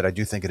being said, I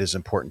do think it is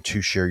important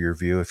to share your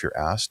view if you're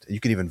asked. You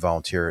can even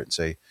volunteer it and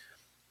say,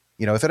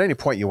 if at any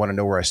point you want to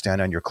know where I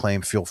stand on your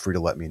claim, feel free to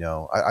let me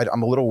know.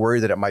 I'm a little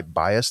worried that it might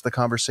bias the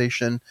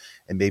conversation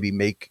and maybe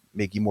make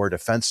you more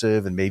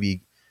defensive and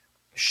maybe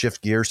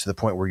shift gears to the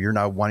point where you're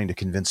now wanting to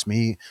convince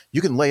me.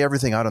 You can lay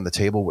everything out on the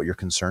table, what your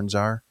concerns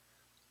are,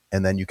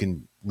 and then you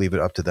can leave it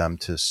up to them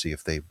to see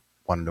if they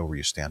want to know where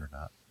you stand or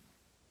not.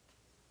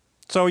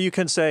 So you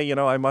can say,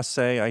 I must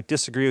say I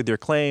disagree with your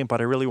claim, but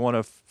I really want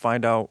to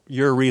find out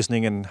your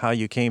reasoning and how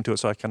you came to it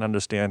so I can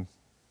understand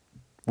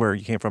where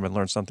you came from and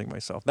learn something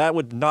myself. That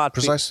would not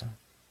Precisely.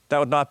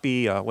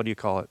 be what do you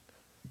call it?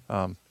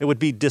 It would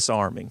be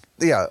disarming.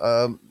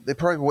 Yeah, they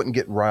probably wouldn't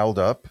get riled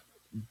up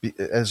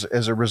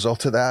as a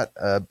result of that.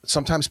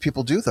 Sometimes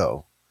people do,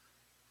 though.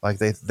 Like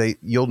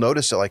you'll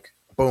notice it, like,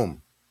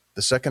 boom,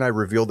 the second I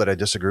reveal that I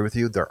disagree with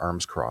you, their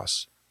arms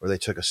cross, or they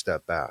took a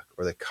step back,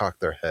 or they cock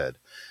their head.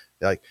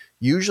 Like,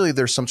 usually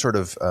there's some sort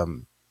of,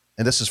 and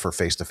this is for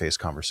face-to-face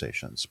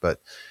conversations, but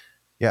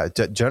yeah,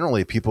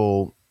 generally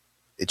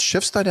it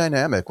shifts the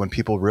dynamic when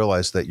people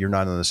realize that you're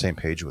not on the same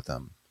page with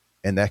them,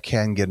 and that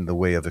can get in the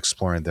way of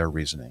exploring their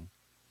reasoning.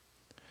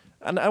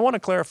 And I want to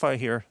clarify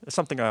here, it's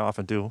something I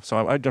often do,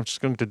 so I'm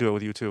just going to do it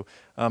with you too.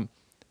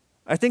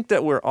 I think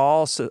that we're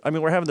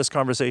having this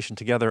conversation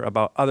together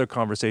about other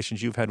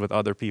conversations you've had with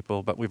other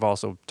people, but we've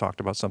also talked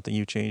about something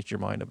you changed your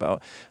mind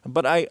about.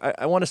 But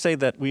I want to say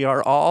that we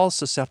are all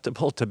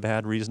susceptible to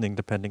bad reasoning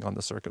depending on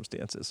the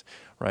circumstances,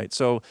 right?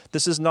 So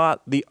this is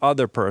not the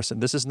other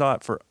person. This is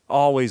not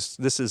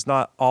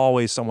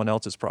always someone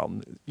else's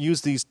problem.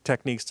 Use these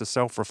techniques to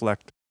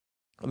self-reflect.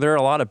 There are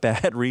a lot of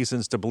bad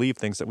reasons to believe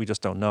things that we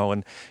just don't know.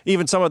 And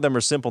even some of them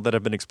are simple that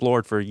have been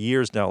explored for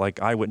years now, like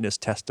eyewitness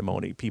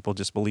testimony. People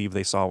just believe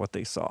they saw what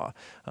they saw.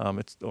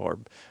 Or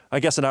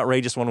I guess an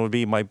outrageous one would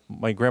be my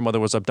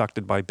grandmother was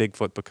abducted by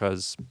Bigfoot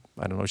because,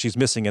 I don't know, she's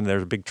missing and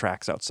there's big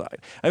tracks outside.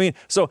 I mean,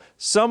 so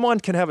someone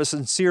can have a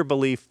sincere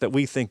belief that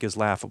we think is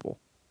laughable,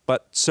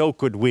 but so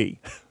could we.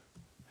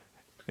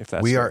 If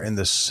that's we fair. are in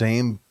the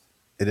same,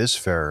 it is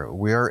fair.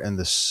 We are in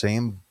the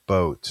same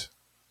boat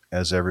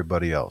as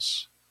everybody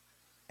else.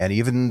 And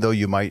even though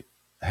you might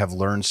have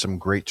learned some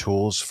great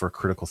tools for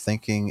critical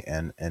thinking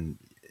and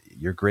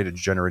you're great at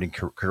generating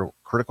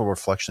critical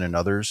reflection in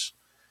others,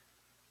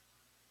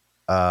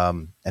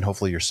 and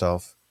hopefully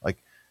yourself,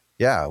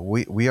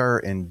 we are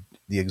in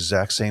the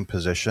exact same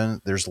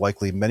position. There's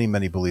likely many,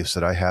 many beliefs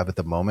that I have at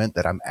the moment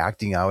that I'm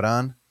acting out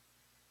on,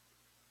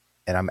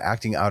 and I'm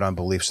acting out on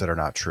beliefs that are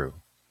not true.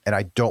 And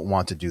I don't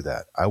want to do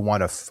that. I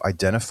want to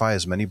identify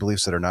as many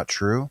beliefs that are not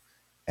true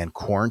and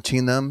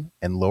quarantine them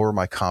and lower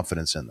my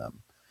confidence in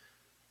them.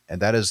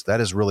 And that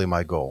is really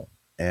my goal.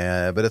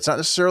 But it's not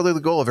necessarily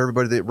the goal of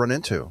everybody they run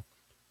into.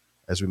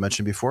 As we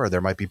mentioned before, there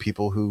might be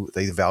people who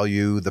they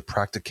value the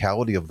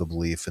practicality of the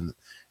belief and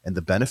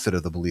the benefit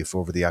of the belief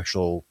over the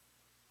actual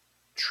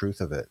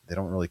truth of it. They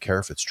don't really care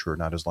if it's true or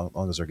not as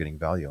long as they're getting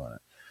value on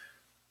it.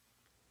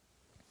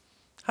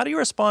 How do you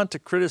respond to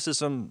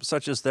criticism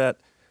such as that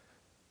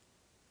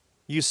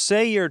you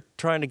say you're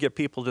trying to get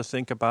people to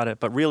think about it,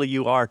 but really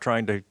you are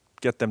trying to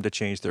get them to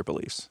change their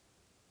beliefs?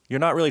 You're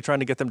not really trying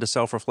to get them to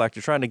self-reflect.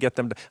 You're trying to get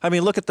them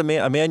to, look at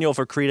a manual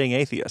for creating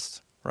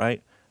atheists,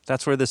 right?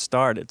 That's where this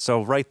started.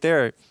 So right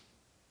there,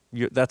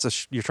 you're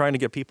trying to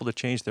get people to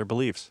change their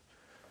beliefs.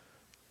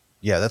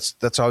 Yeah,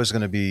 that's always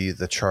going to be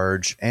the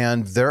charge.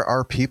 And there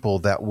are people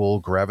that will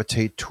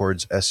gravitate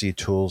towards SE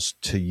tools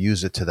to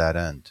use it to that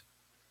end.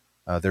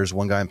 There's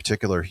one guy in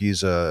particular.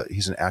 He's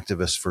an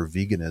activist for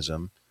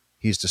veganism.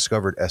 He's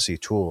discovered SE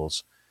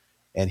tools,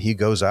 and he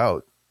goes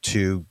out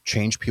to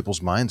change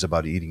people's minds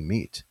about eating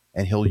meat,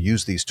 and he'll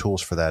use these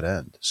tools for that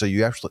end. So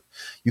you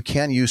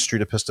can use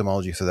street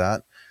epistemology for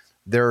that.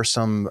 There are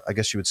some, I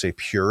guess you would say,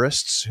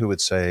 purists who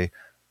would say,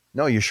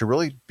 no, you should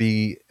really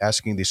be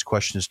asking these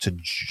questions to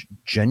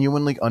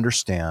genuinely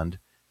understand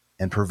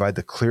and provide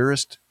the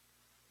clearest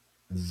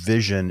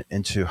vision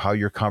into how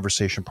your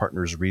conversation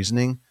partner is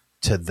reasoning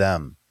to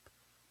them,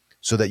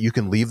 so that you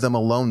can leave them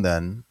alone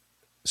then,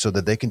 so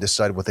that they can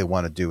decide what they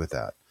want to do with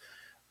that.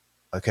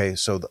 Okay,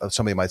 so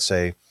somebody might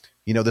say,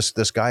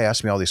 this guy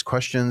asked me all these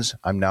questions.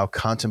 I'm now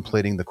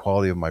contemplating the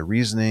quality of my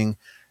reasoning,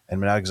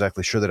 and I'm not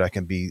exactly sure that I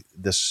can be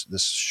this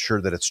sure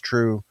that it's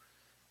true.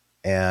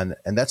 And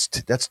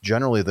that's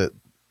generally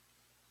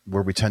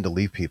where we tend to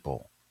leave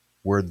people,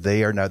 where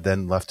they are now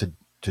then left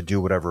to do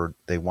whatever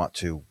they want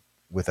to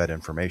with that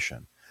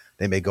information.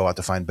 They may go out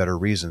to find better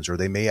reasons, or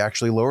they may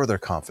actually lower their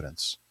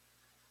confidence,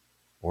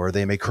 or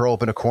they may curl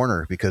up in a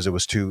corner because it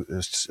was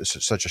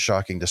such a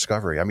shocking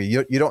discovery. I mean,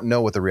 you don't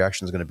know what the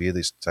reaction is going to be to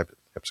these types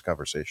of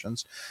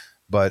conversations,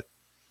 but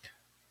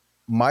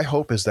my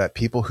hope is that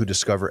people who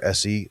discover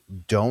SE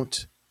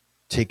don't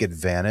take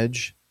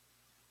advantage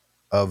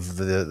of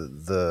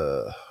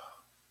the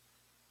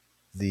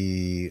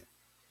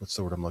what's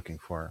the word I'm looking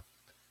for?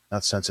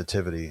 Not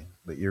sensitivity,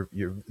 but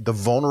the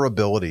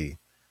vulnerability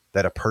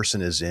that a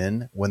person is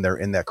in when they're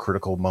in that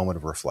critical moment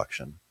of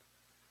reflection.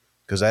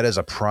 Because that is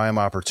a prime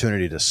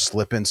opportunity to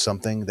slip in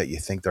something that you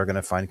think they're going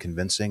to find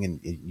convincing, and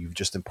you've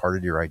just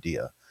imparted your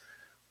idea.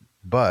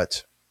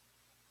 But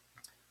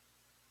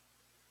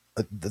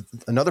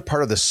another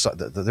part of this,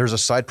 there's a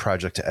side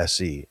project to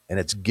SE, and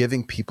it's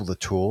giving people the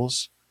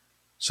tools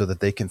so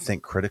that they can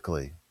think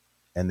critically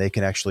and they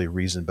can actually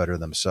reason better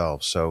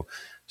themselves. So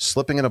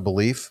slipping in a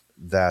belief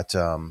that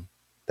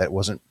that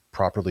wasn't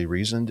properly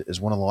reasoned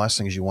is one of the last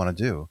things you want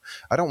to do.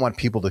 I don't want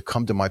people to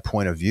come to my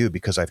point of view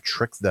because I've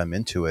tricked them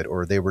into it,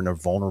 or they were in a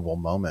vulnerable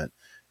moment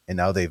and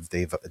now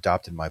they've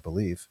adopted my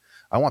belief.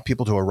 I want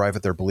people to arrive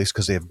at their beliefs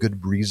because they have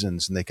good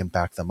reasons and they can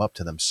back them up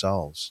to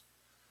themselves.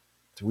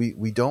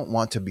 We don't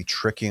want to be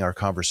tricking our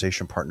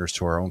conversation partners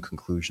to our own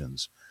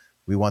conclusions.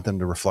 We want them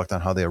to reflect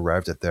on how they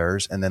arrived at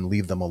theirs and then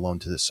leave them alone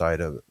to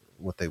decide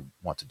what they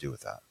want to do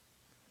with that.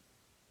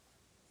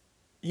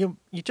 You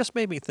just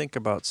made me think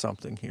about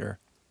something here.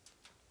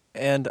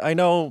 And I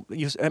know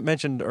you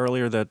mentioned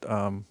earlier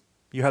that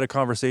you had a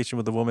conversation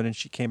with a woman and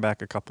she came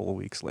back a couple of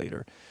weeks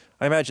later.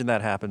 I imagine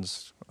that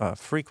happens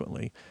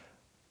frequently.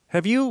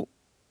 Have you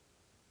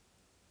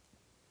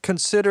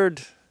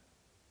considered,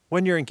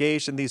 when you're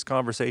engaged in these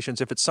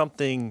conversations, if it's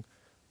something,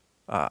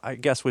 I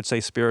guess would say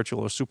spiritual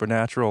or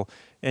supernatural,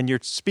 and you're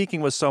speaking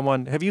with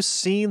someone, have you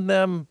seen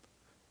them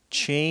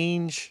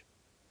change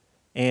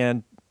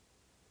and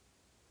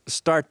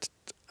start,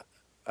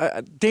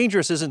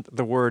 dangerous isn't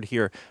the word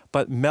here,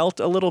 but melt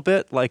a little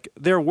bit? Like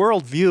their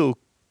worldview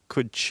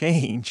could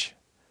change,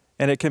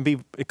 and it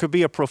could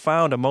be a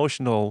profound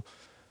emotional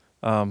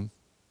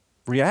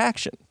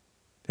reaction.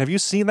 Have you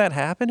seen that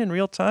happen in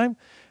real time?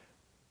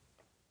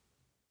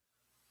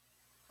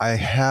 I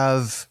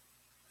have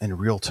in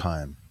real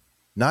time,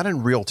 not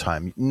in real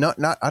time.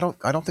 I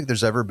don't think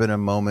there's ever been a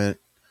moment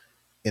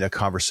in a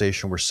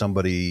conversation where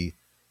somebody,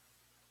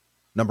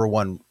 number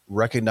one,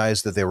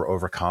 recognized that they were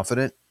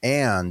overconfident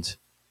and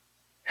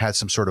had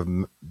some sort of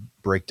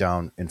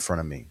breakdown in front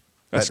of me.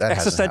 That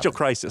existential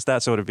crisis.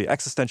 That's what it'd be.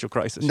 Existential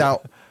crisis.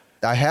 Now,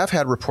 I have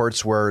had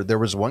reports where there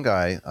was one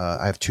guy,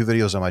 I have 2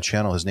 videos on my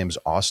channel. His name is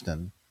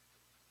Austin.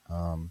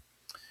 And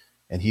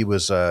he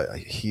was a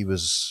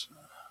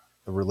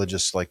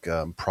religious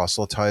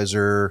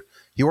proselytizer.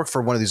 He worked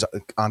for one of these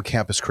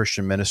on-campus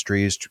Christian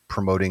ministries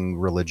promoting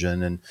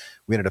religion. And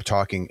we ended up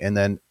talking. And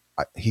then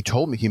he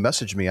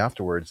messaged me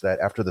afterwards that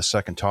after the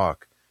second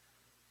talk,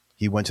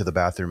 he went to the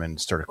bathroom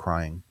and started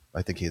crying.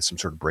 I think he had some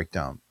sort of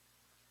breakdown.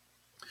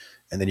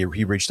 And then he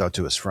reached out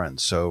to his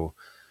friends. So,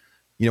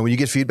 when you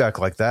get feedback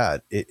like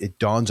that, it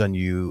dawns on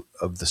you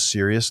of the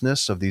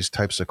seriousness of these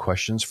types of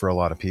questions for a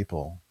lot of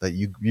people, that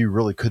you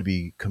really could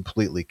be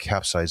completely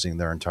capsizing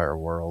their entire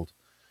world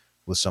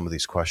with some of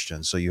these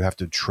questions. So you have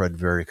to tread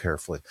very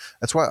carefully.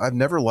 That's why I've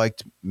never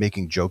liked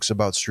making jokes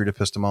about street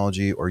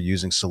epistemology or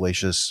using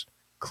salacious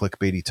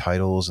clickbaity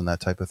titles and that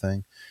type of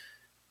thing,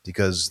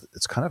 because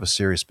it's kind of a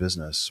serious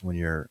business when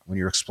you're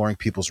exploring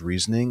people's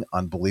reasoning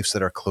on beliefs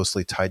that are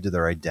closely tied to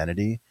their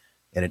identity,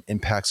 and it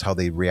impacts how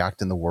they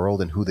react in the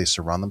world and who they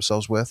surround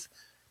themselves with.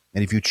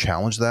 And if you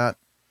challenge that,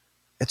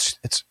 it's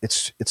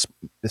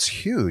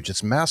huge.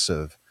 It's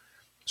massive.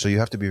 So you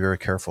have to be very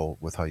careful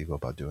with how you go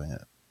about doing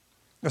it.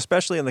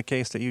 Especially in the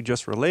case that you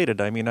just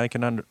related. I mean, I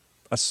can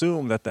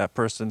assume that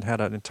person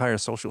had an entire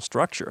social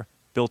structure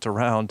built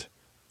around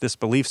this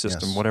belief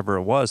system, yes, whatever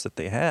it was that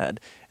they had.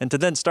 And to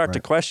then start to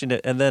question it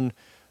and then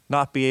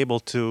not be able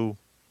to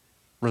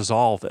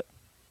resolve it.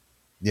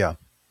 Yeah.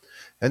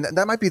 And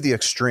that might be the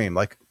extreme.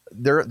 Like,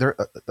 there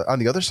on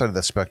the other side of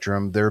the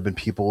spectrum, there have been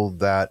people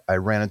that I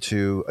ran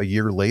into a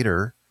year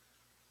later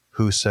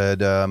who said,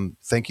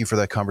 thank you for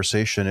that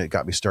conversation. It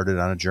got me started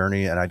on a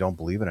journey and I don't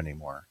believe it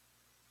anymore.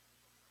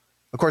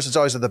 Of course, it's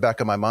always at the back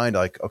of my mind,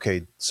 like,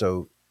 okay,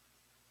 so,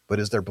 but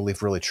is their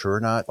belief really true or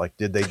not? Like,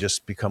 did they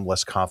just become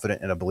less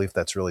confident in a belief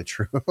that's really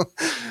true?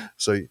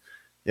 So,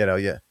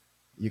 yeah,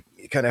 you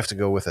kind of have to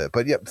go with it.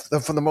 But yeah,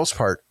 for the most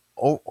part,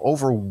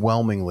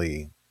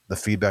 overwhelmingly, the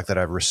feedback that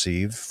I've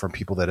received from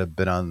people that have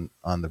been on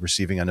the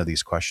receiving end of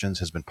these questions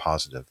has been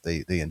positive.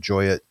 They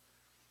enjoy it.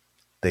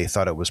 They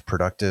thought it was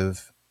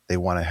productive. They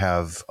want to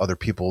have other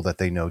people that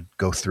they know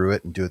go through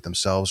it and do it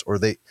themselves, or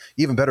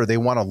even better, they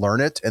want to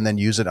learn it and then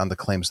use it on the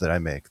claims that I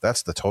make.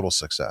 That's the total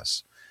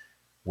success,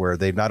 where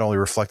they've not only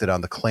reflected on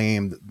the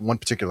claim, one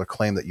particular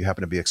claim that you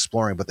happen to be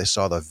exploring, but they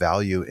saw the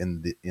value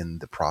in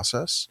the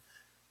process,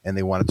 and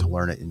they wanted to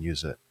learn it and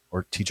use it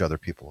or teach other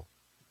people.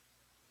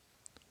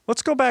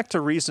 Let's go back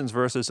to reasons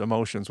versus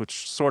emotions,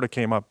 which sort of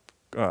came up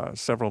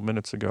several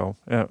minutes ago.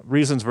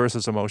 Reasons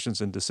versus emotions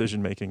in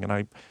decision making,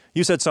 and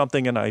you said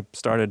something, and I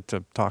started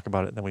to talk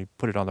about it, and then we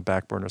put it on the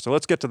back burner. So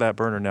let's get to that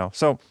burner now.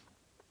 So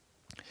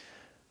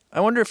I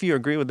wonder if you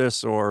agree with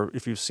this, or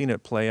if you've seen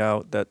it play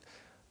out. That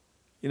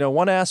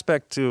one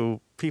aspect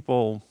to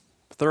people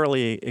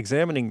thoroughly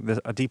examining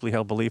a deeply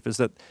held belief is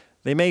that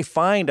they may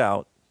find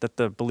out that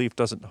the belief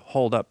doesn't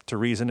hold up to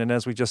reason, and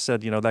as we just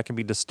said, that can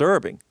be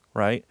disturbing,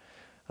 right?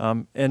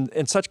 And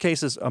in such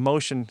cases,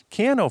 emotion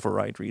can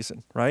override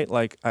reason, right?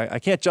 Like I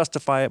can't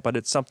justify it, but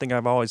it's something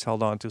I've always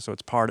held on to, so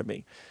it's part of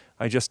me.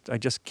 I just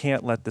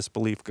can't let this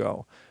belief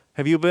go.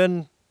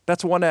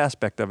 That's one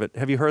aspect of it.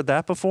 Have you heard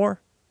that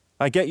before?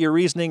 I get your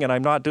reasoning, and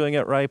I'm not doing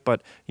it right,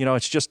 but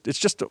it's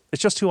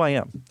just who I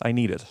am. I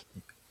need it.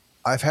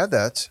 I've had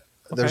that.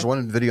 Okay. There's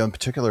one video in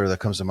particular that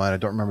comes to mind. I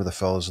don't remember the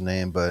fellow's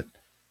name, but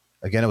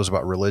again, it was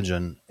about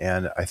religion,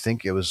 and I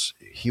think he was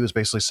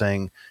basically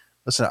saying,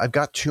 listen, I've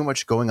got too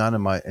much going on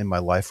in my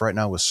life right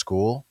now with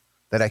school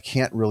that I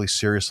can't really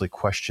seriously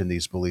question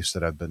these beliefs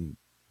that I've been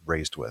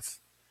raised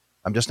with.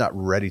 I'm just not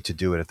ready to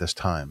do it at this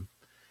time.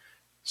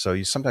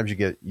 So sometimes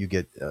you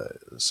get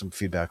some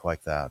feedback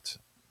like that.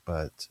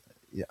 But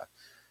yeah,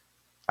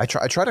 I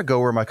try to go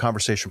where my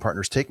conversation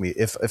partners take me.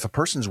 If a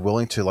person's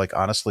willing to like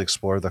honestly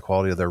explore the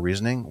quality of their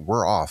reasoning,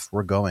 we're off,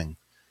 we're going.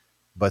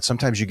 But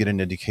sometimes you get an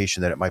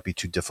indication that it might be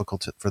too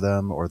difficult for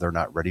them, or they're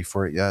not ready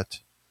for it yet.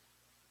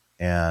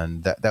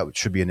 And that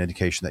should be an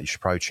indication that you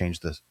should probably change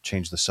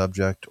the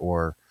subject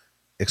or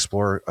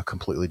explore a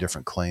completely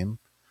different claim.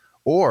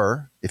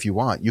 Or if you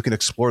want, you can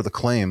explore the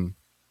claim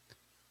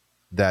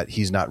that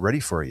he's not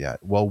ready for it yet.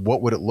 Well,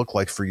 what would it look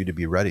like for you to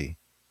be ready?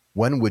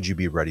 When would you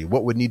be ready?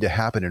 What would need to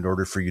happen in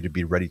order for you to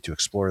be ready to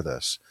explore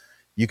this?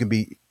 You can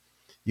be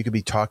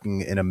talking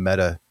in a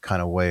meta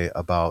kind of way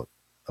about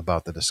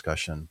the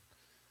discussion.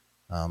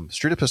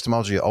 Street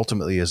epistemology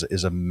ultimately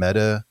is a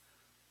meta.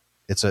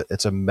 It's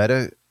a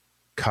meta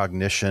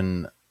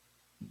cognition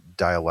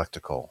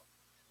dialectical.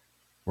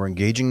 We're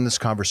engaging in this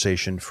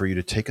conversation for you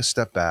to take a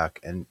step back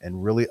and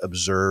really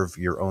observe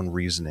your own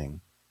reasoning,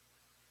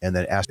 and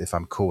then ask if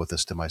I'm cool with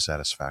this to my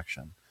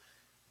satisfaction.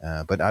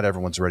 But not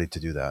everyone's ready to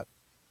do that.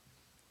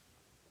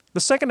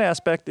 The second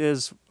aspect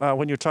is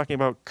when you're talking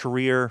about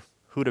career,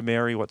 who to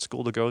marry, what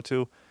school to go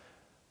to.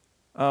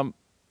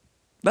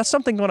 That's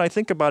something when I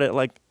think about it,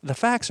 like the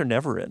facts are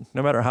never in,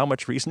 no matter how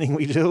much reasoning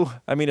we do.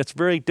 I mean, it's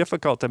very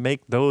difficult to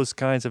make those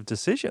kinds of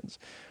decisions,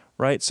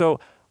 right? So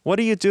what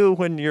do you do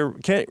when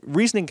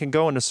reasoning can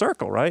go in a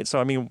circle, right? So,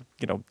 I mean,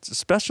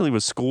 especially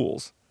with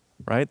schools,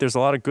 right? There's a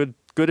lot of good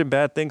and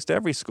bad things to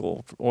every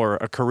school or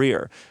a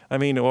career. I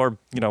mean, or,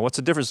 what's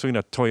the difference between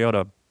a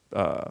Toyota,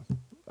 a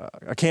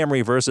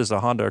Camry versus a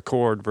Honda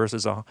Accord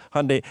versus a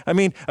Hyundai? I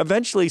mean,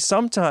 eventually,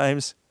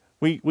 sometimes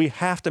we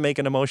have to make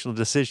an emotional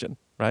decision,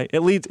 right?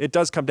 It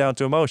does come down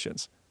to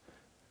emotions.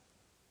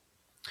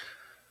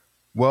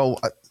 Well,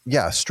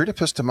 yeah, street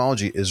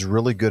epistemology is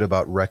really good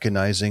about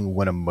recognizing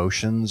when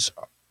emotions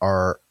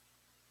are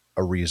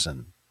a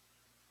reason.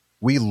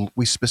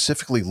 We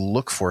specifically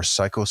look for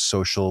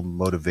psychosocial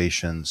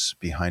motivations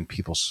behind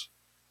people's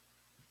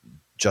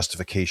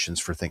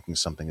justifications for thinking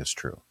something is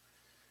true.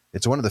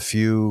 It's one of the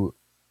few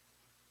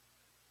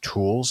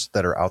tools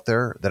that are out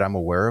there that I'm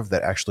aware of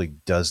that actually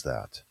does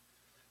that.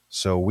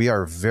 So we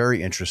are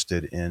very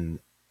interested in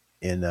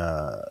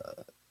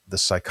the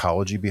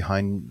psychology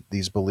behind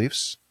these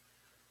beliefs.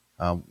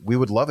 We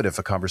would love it if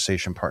a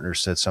conversation partner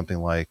said something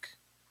like,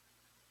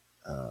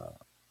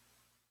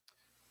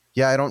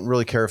 yeah, I don't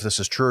really care if this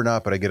is true or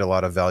not, but I get a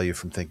lot of value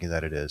from thinking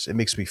that it is. It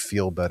makes me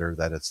feel better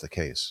that it's the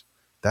case.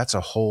 That's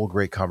a whole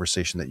great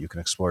conversation that you can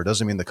explore. It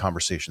doesn't mean the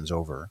conversation's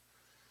over.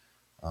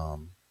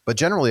 But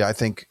generally, I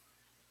think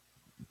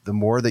the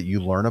more that you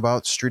learn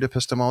about street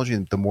epistemology,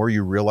 the more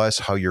you realize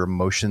how your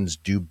emotions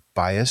do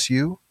bias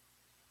you.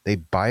 They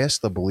bias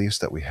the beliefs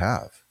that we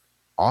have,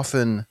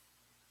 often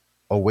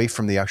away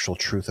from the actual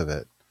truth of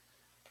it.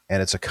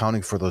 And it's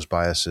accounting for those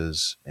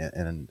biases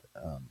and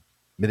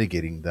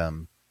mitigating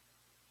them,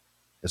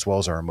 as well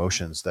as our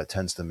emotions, that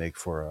tends to make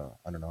for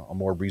a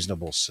more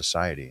reasonable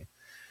society.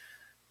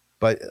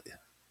 But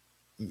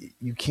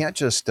you can't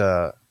just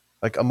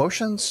like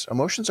emotions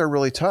are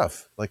really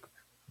tough. Like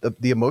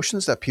the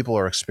emotions that people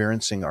are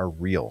experiencing are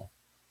real.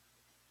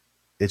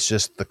 It's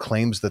just the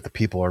claims that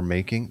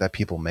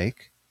people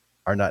make,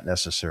 are not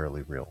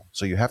necessarily real.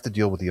 So you have to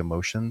deal with the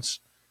emotions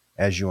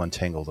as you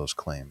untangle those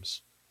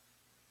claims.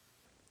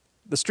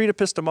 The Street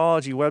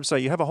Epistemology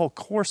website, you have a whole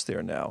course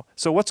there now.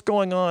 So what's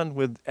going on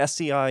with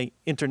SEI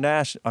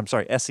International? I'm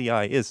sorry,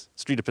 SEI is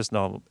Street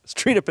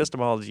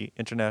Epistemology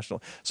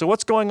International. So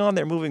what's going on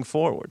there moving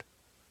forward?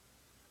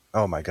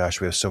 Oh my gosh,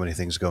 we have so many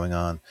things going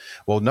on.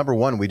 Well, number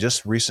one, we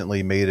just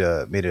recently made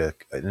an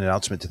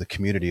announcement to the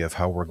community of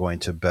how we're going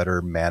to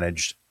better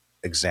manage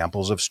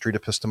examples of street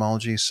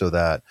epistemology so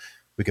that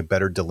we can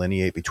better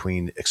delineate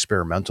between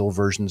experimental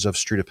versions of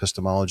street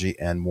epistemology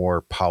and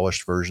more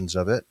polished versions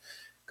of it.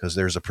 Because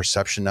there's a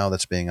perception now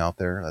that's being out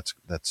there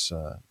that's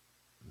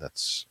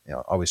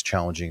always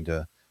challenging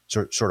to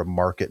sort of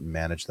market and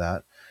manage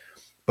that.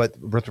 But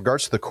with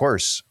regards to the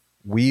course,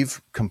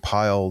 we've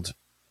compiled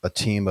a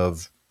team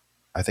of,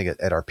 I think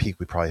at our peak,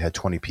 we probably had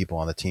 20 people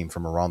on the team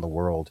from around the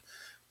world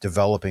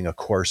developing a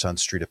course on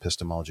street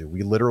epistemology.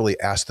 We literally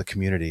asked the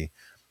community,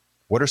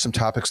 what are some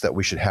topics that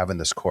we should have in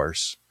this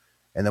course?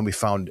 And then we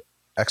found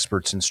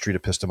experts in street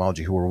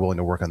epistemology who were willing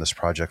to work on this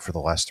project for the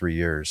last 3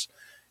 years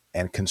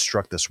and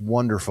construct this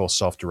wonderful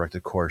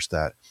self-directed course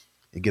that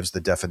it gives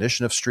the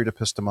definition of street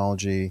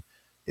epistemology.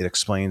 It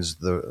explains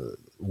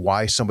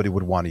why somebody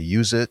would want to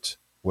use it.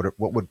 What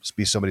would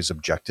be somebody's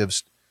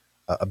objectives,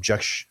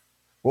 what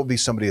would be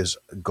somebody's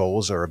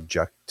goals or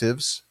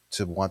objectives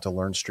to want to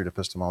learn street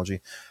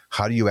epistemology?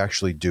 How do you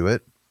actually do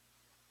it?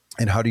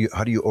 And how do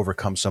you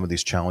overcome some of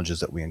these challenges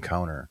that we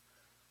encounter,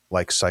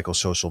 like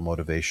psychosocial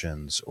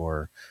motivations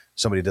or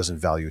somebody doesn't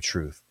value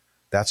truth?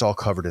 That's all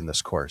covered in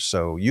this course.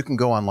 So you can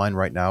go online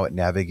right now at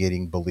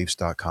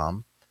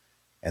navigatingbeliefs.com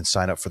and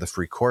sign up for the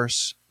free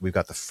course. We've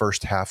got the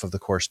first half of the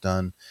course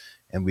done,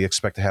 and we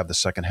expect to have the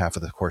second half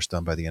of the course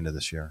done by the end of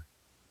this year.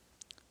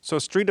 So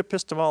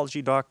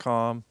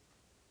streetepistemology.com,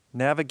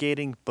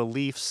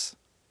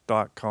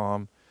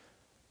 navigatingbeliefs.com,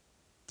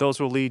 those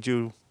will lead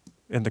you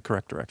in the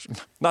correct direction.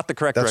 Not the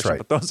correct That's direction,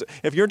 right. but those,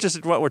 if you're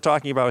interested in what we're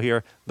talking about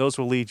here, those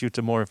will lead you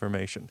to more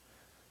information.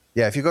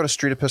 Yeah, if you go to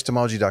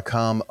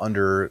streetepistemology.com,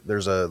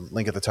 there's a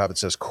link at the top that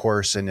says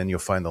course, and then you'll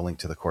find the link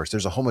to the course.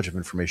 There's a whole bunch of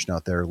information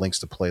out there, links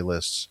to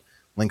playlists,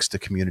 links to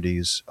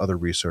communities, other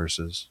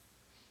resources.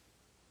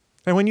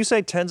 And when you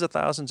say tens of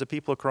thousands of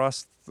people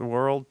across the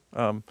world,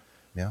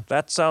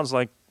 that sounds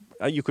like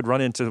you could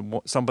run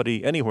into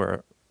somebody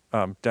anywhere.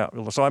 So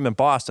I'm in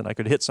Boston. I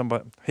could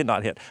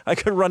I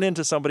could run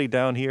into somebody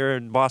down here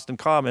in Boston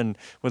Common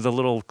with a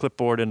little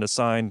clipboard and a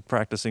sign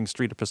practicing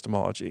street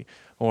epistemology.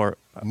 Or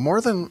more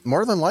than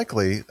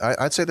likely,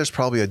 I'd say there's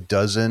probably a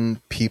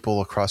dozen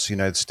people across the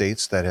United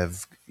States that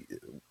have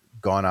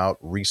gone out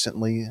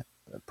recently.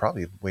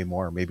 Probably way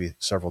more, maybe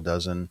several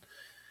dozen.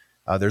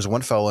 There's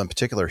one fellow in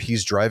particular.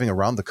 He's driving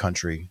around the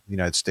country, the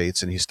United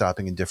States, and he's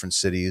stopping in different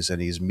cities,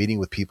 and he's meeting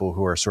with people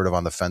who are sort of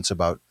on the fence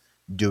about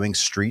doing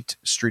street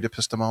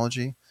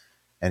epistemology,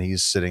 and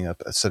he's setting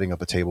up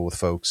a table with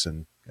folks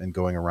and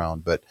going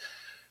around. But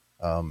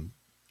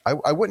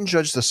I wouldn't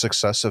judge the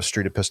success of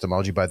street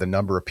epistemology by the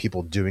number of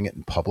people doing it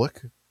in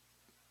public.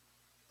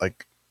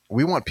 Like,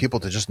 we want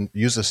people to just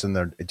use this in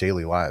their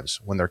daily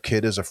lives. When their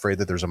kid is afraid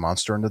that there's a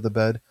monster under the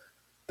bed,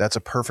 that's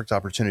a perfect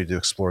opportunity to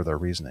explore their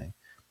reasoning.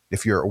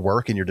 If you're at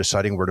work and you're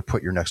deciding where to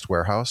put your next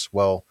warehouse,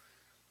 well,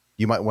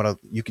 you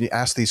can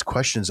ask these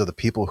questions of the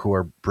people who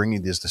are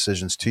bringing these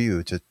decisions to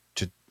you to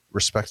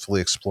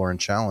respectfully explore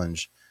and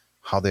challenge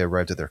how they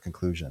arrived at their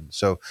conclusion.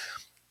 So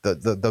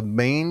the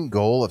main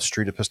goal of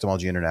Street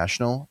Epistemology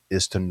International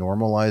is to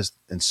normalize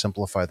and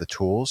simplify the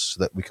tools so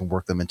that we can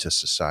work them into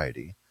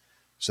society,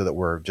 so that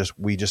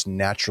we just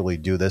naturally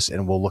do this,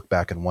 and we'll look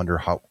back and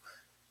wonder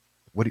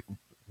what do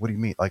you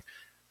mean? Like,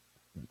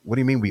 what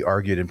do you mean we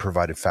argued and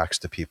provided facts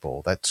to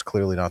people? That's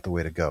clearly not the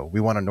way to go.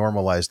 We want to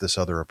normalize this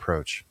other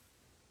approach.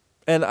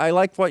 And I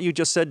like what you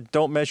just said,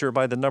 don't measure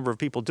by the number of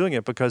people doing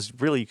it, because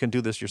really you can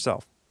do this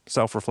yourself.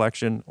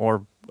 Self-reflection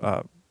or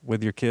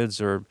with your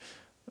kids or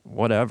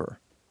whatever.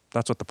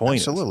 That's what the point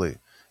is. Absolutely.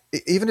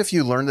 Even if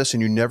you learn this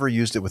and you never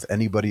used it with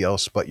anybody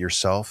else but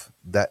yourself,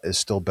 that is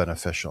still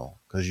beneficial,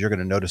 because you're going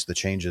to notice the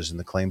changes in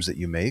the claims that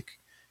you make,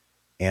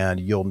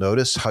 and you'll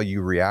notice how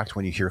you react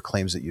when you hear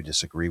claims that you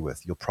disagree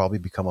with. You'll probably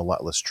become a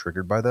lot less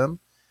triggered by them,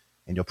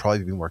 and you'll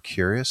probably be more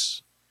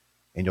curious,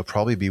 and you'll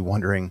probably be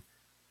wondering,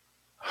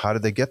 how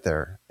did they get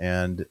there?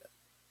 And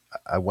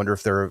I wonder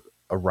if they're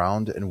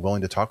around and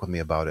willing to talk with me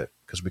about it,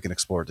 because we can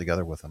explore it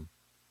together with them.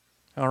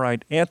 All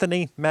right.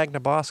 Anthony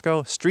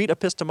Magnabosco,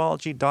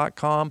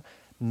 streetepistemology.com,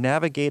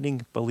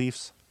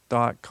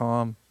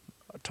 navigatingbeliefs.com.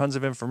 Tons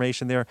of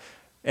information there.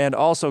 And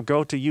also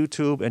go to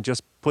YouTube and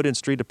just put in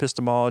street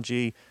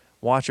epistemology,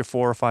 watch a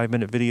 4 or 5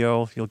 minute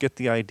video. You'll get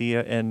the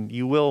idea, and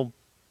you will,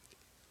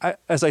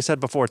 as I said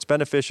before, it's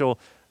beneficial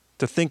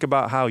to think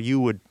about how you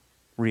would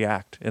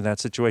react in that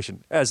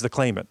situation as the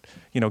claimant.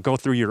 Go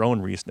through your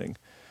own reasoning.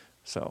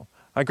 So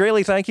I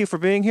greatly thank you for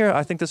being here.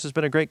 I think this has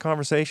been a great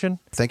conversation.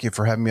 Thank you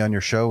for having me on your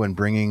show and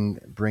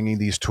bringing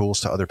these tools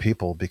to other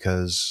people,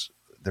 because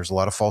there's a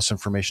lot of false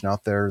information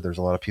out there. There's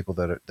a lot of people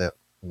that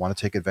want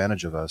to take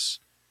advantage of us,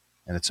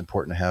 and it's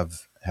important to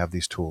have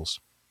these tools.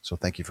 So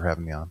thank you for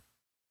having me on.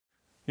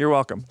 You're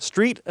welcome.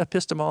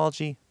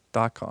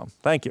 StreetEpistemology.com.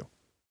 Thank you.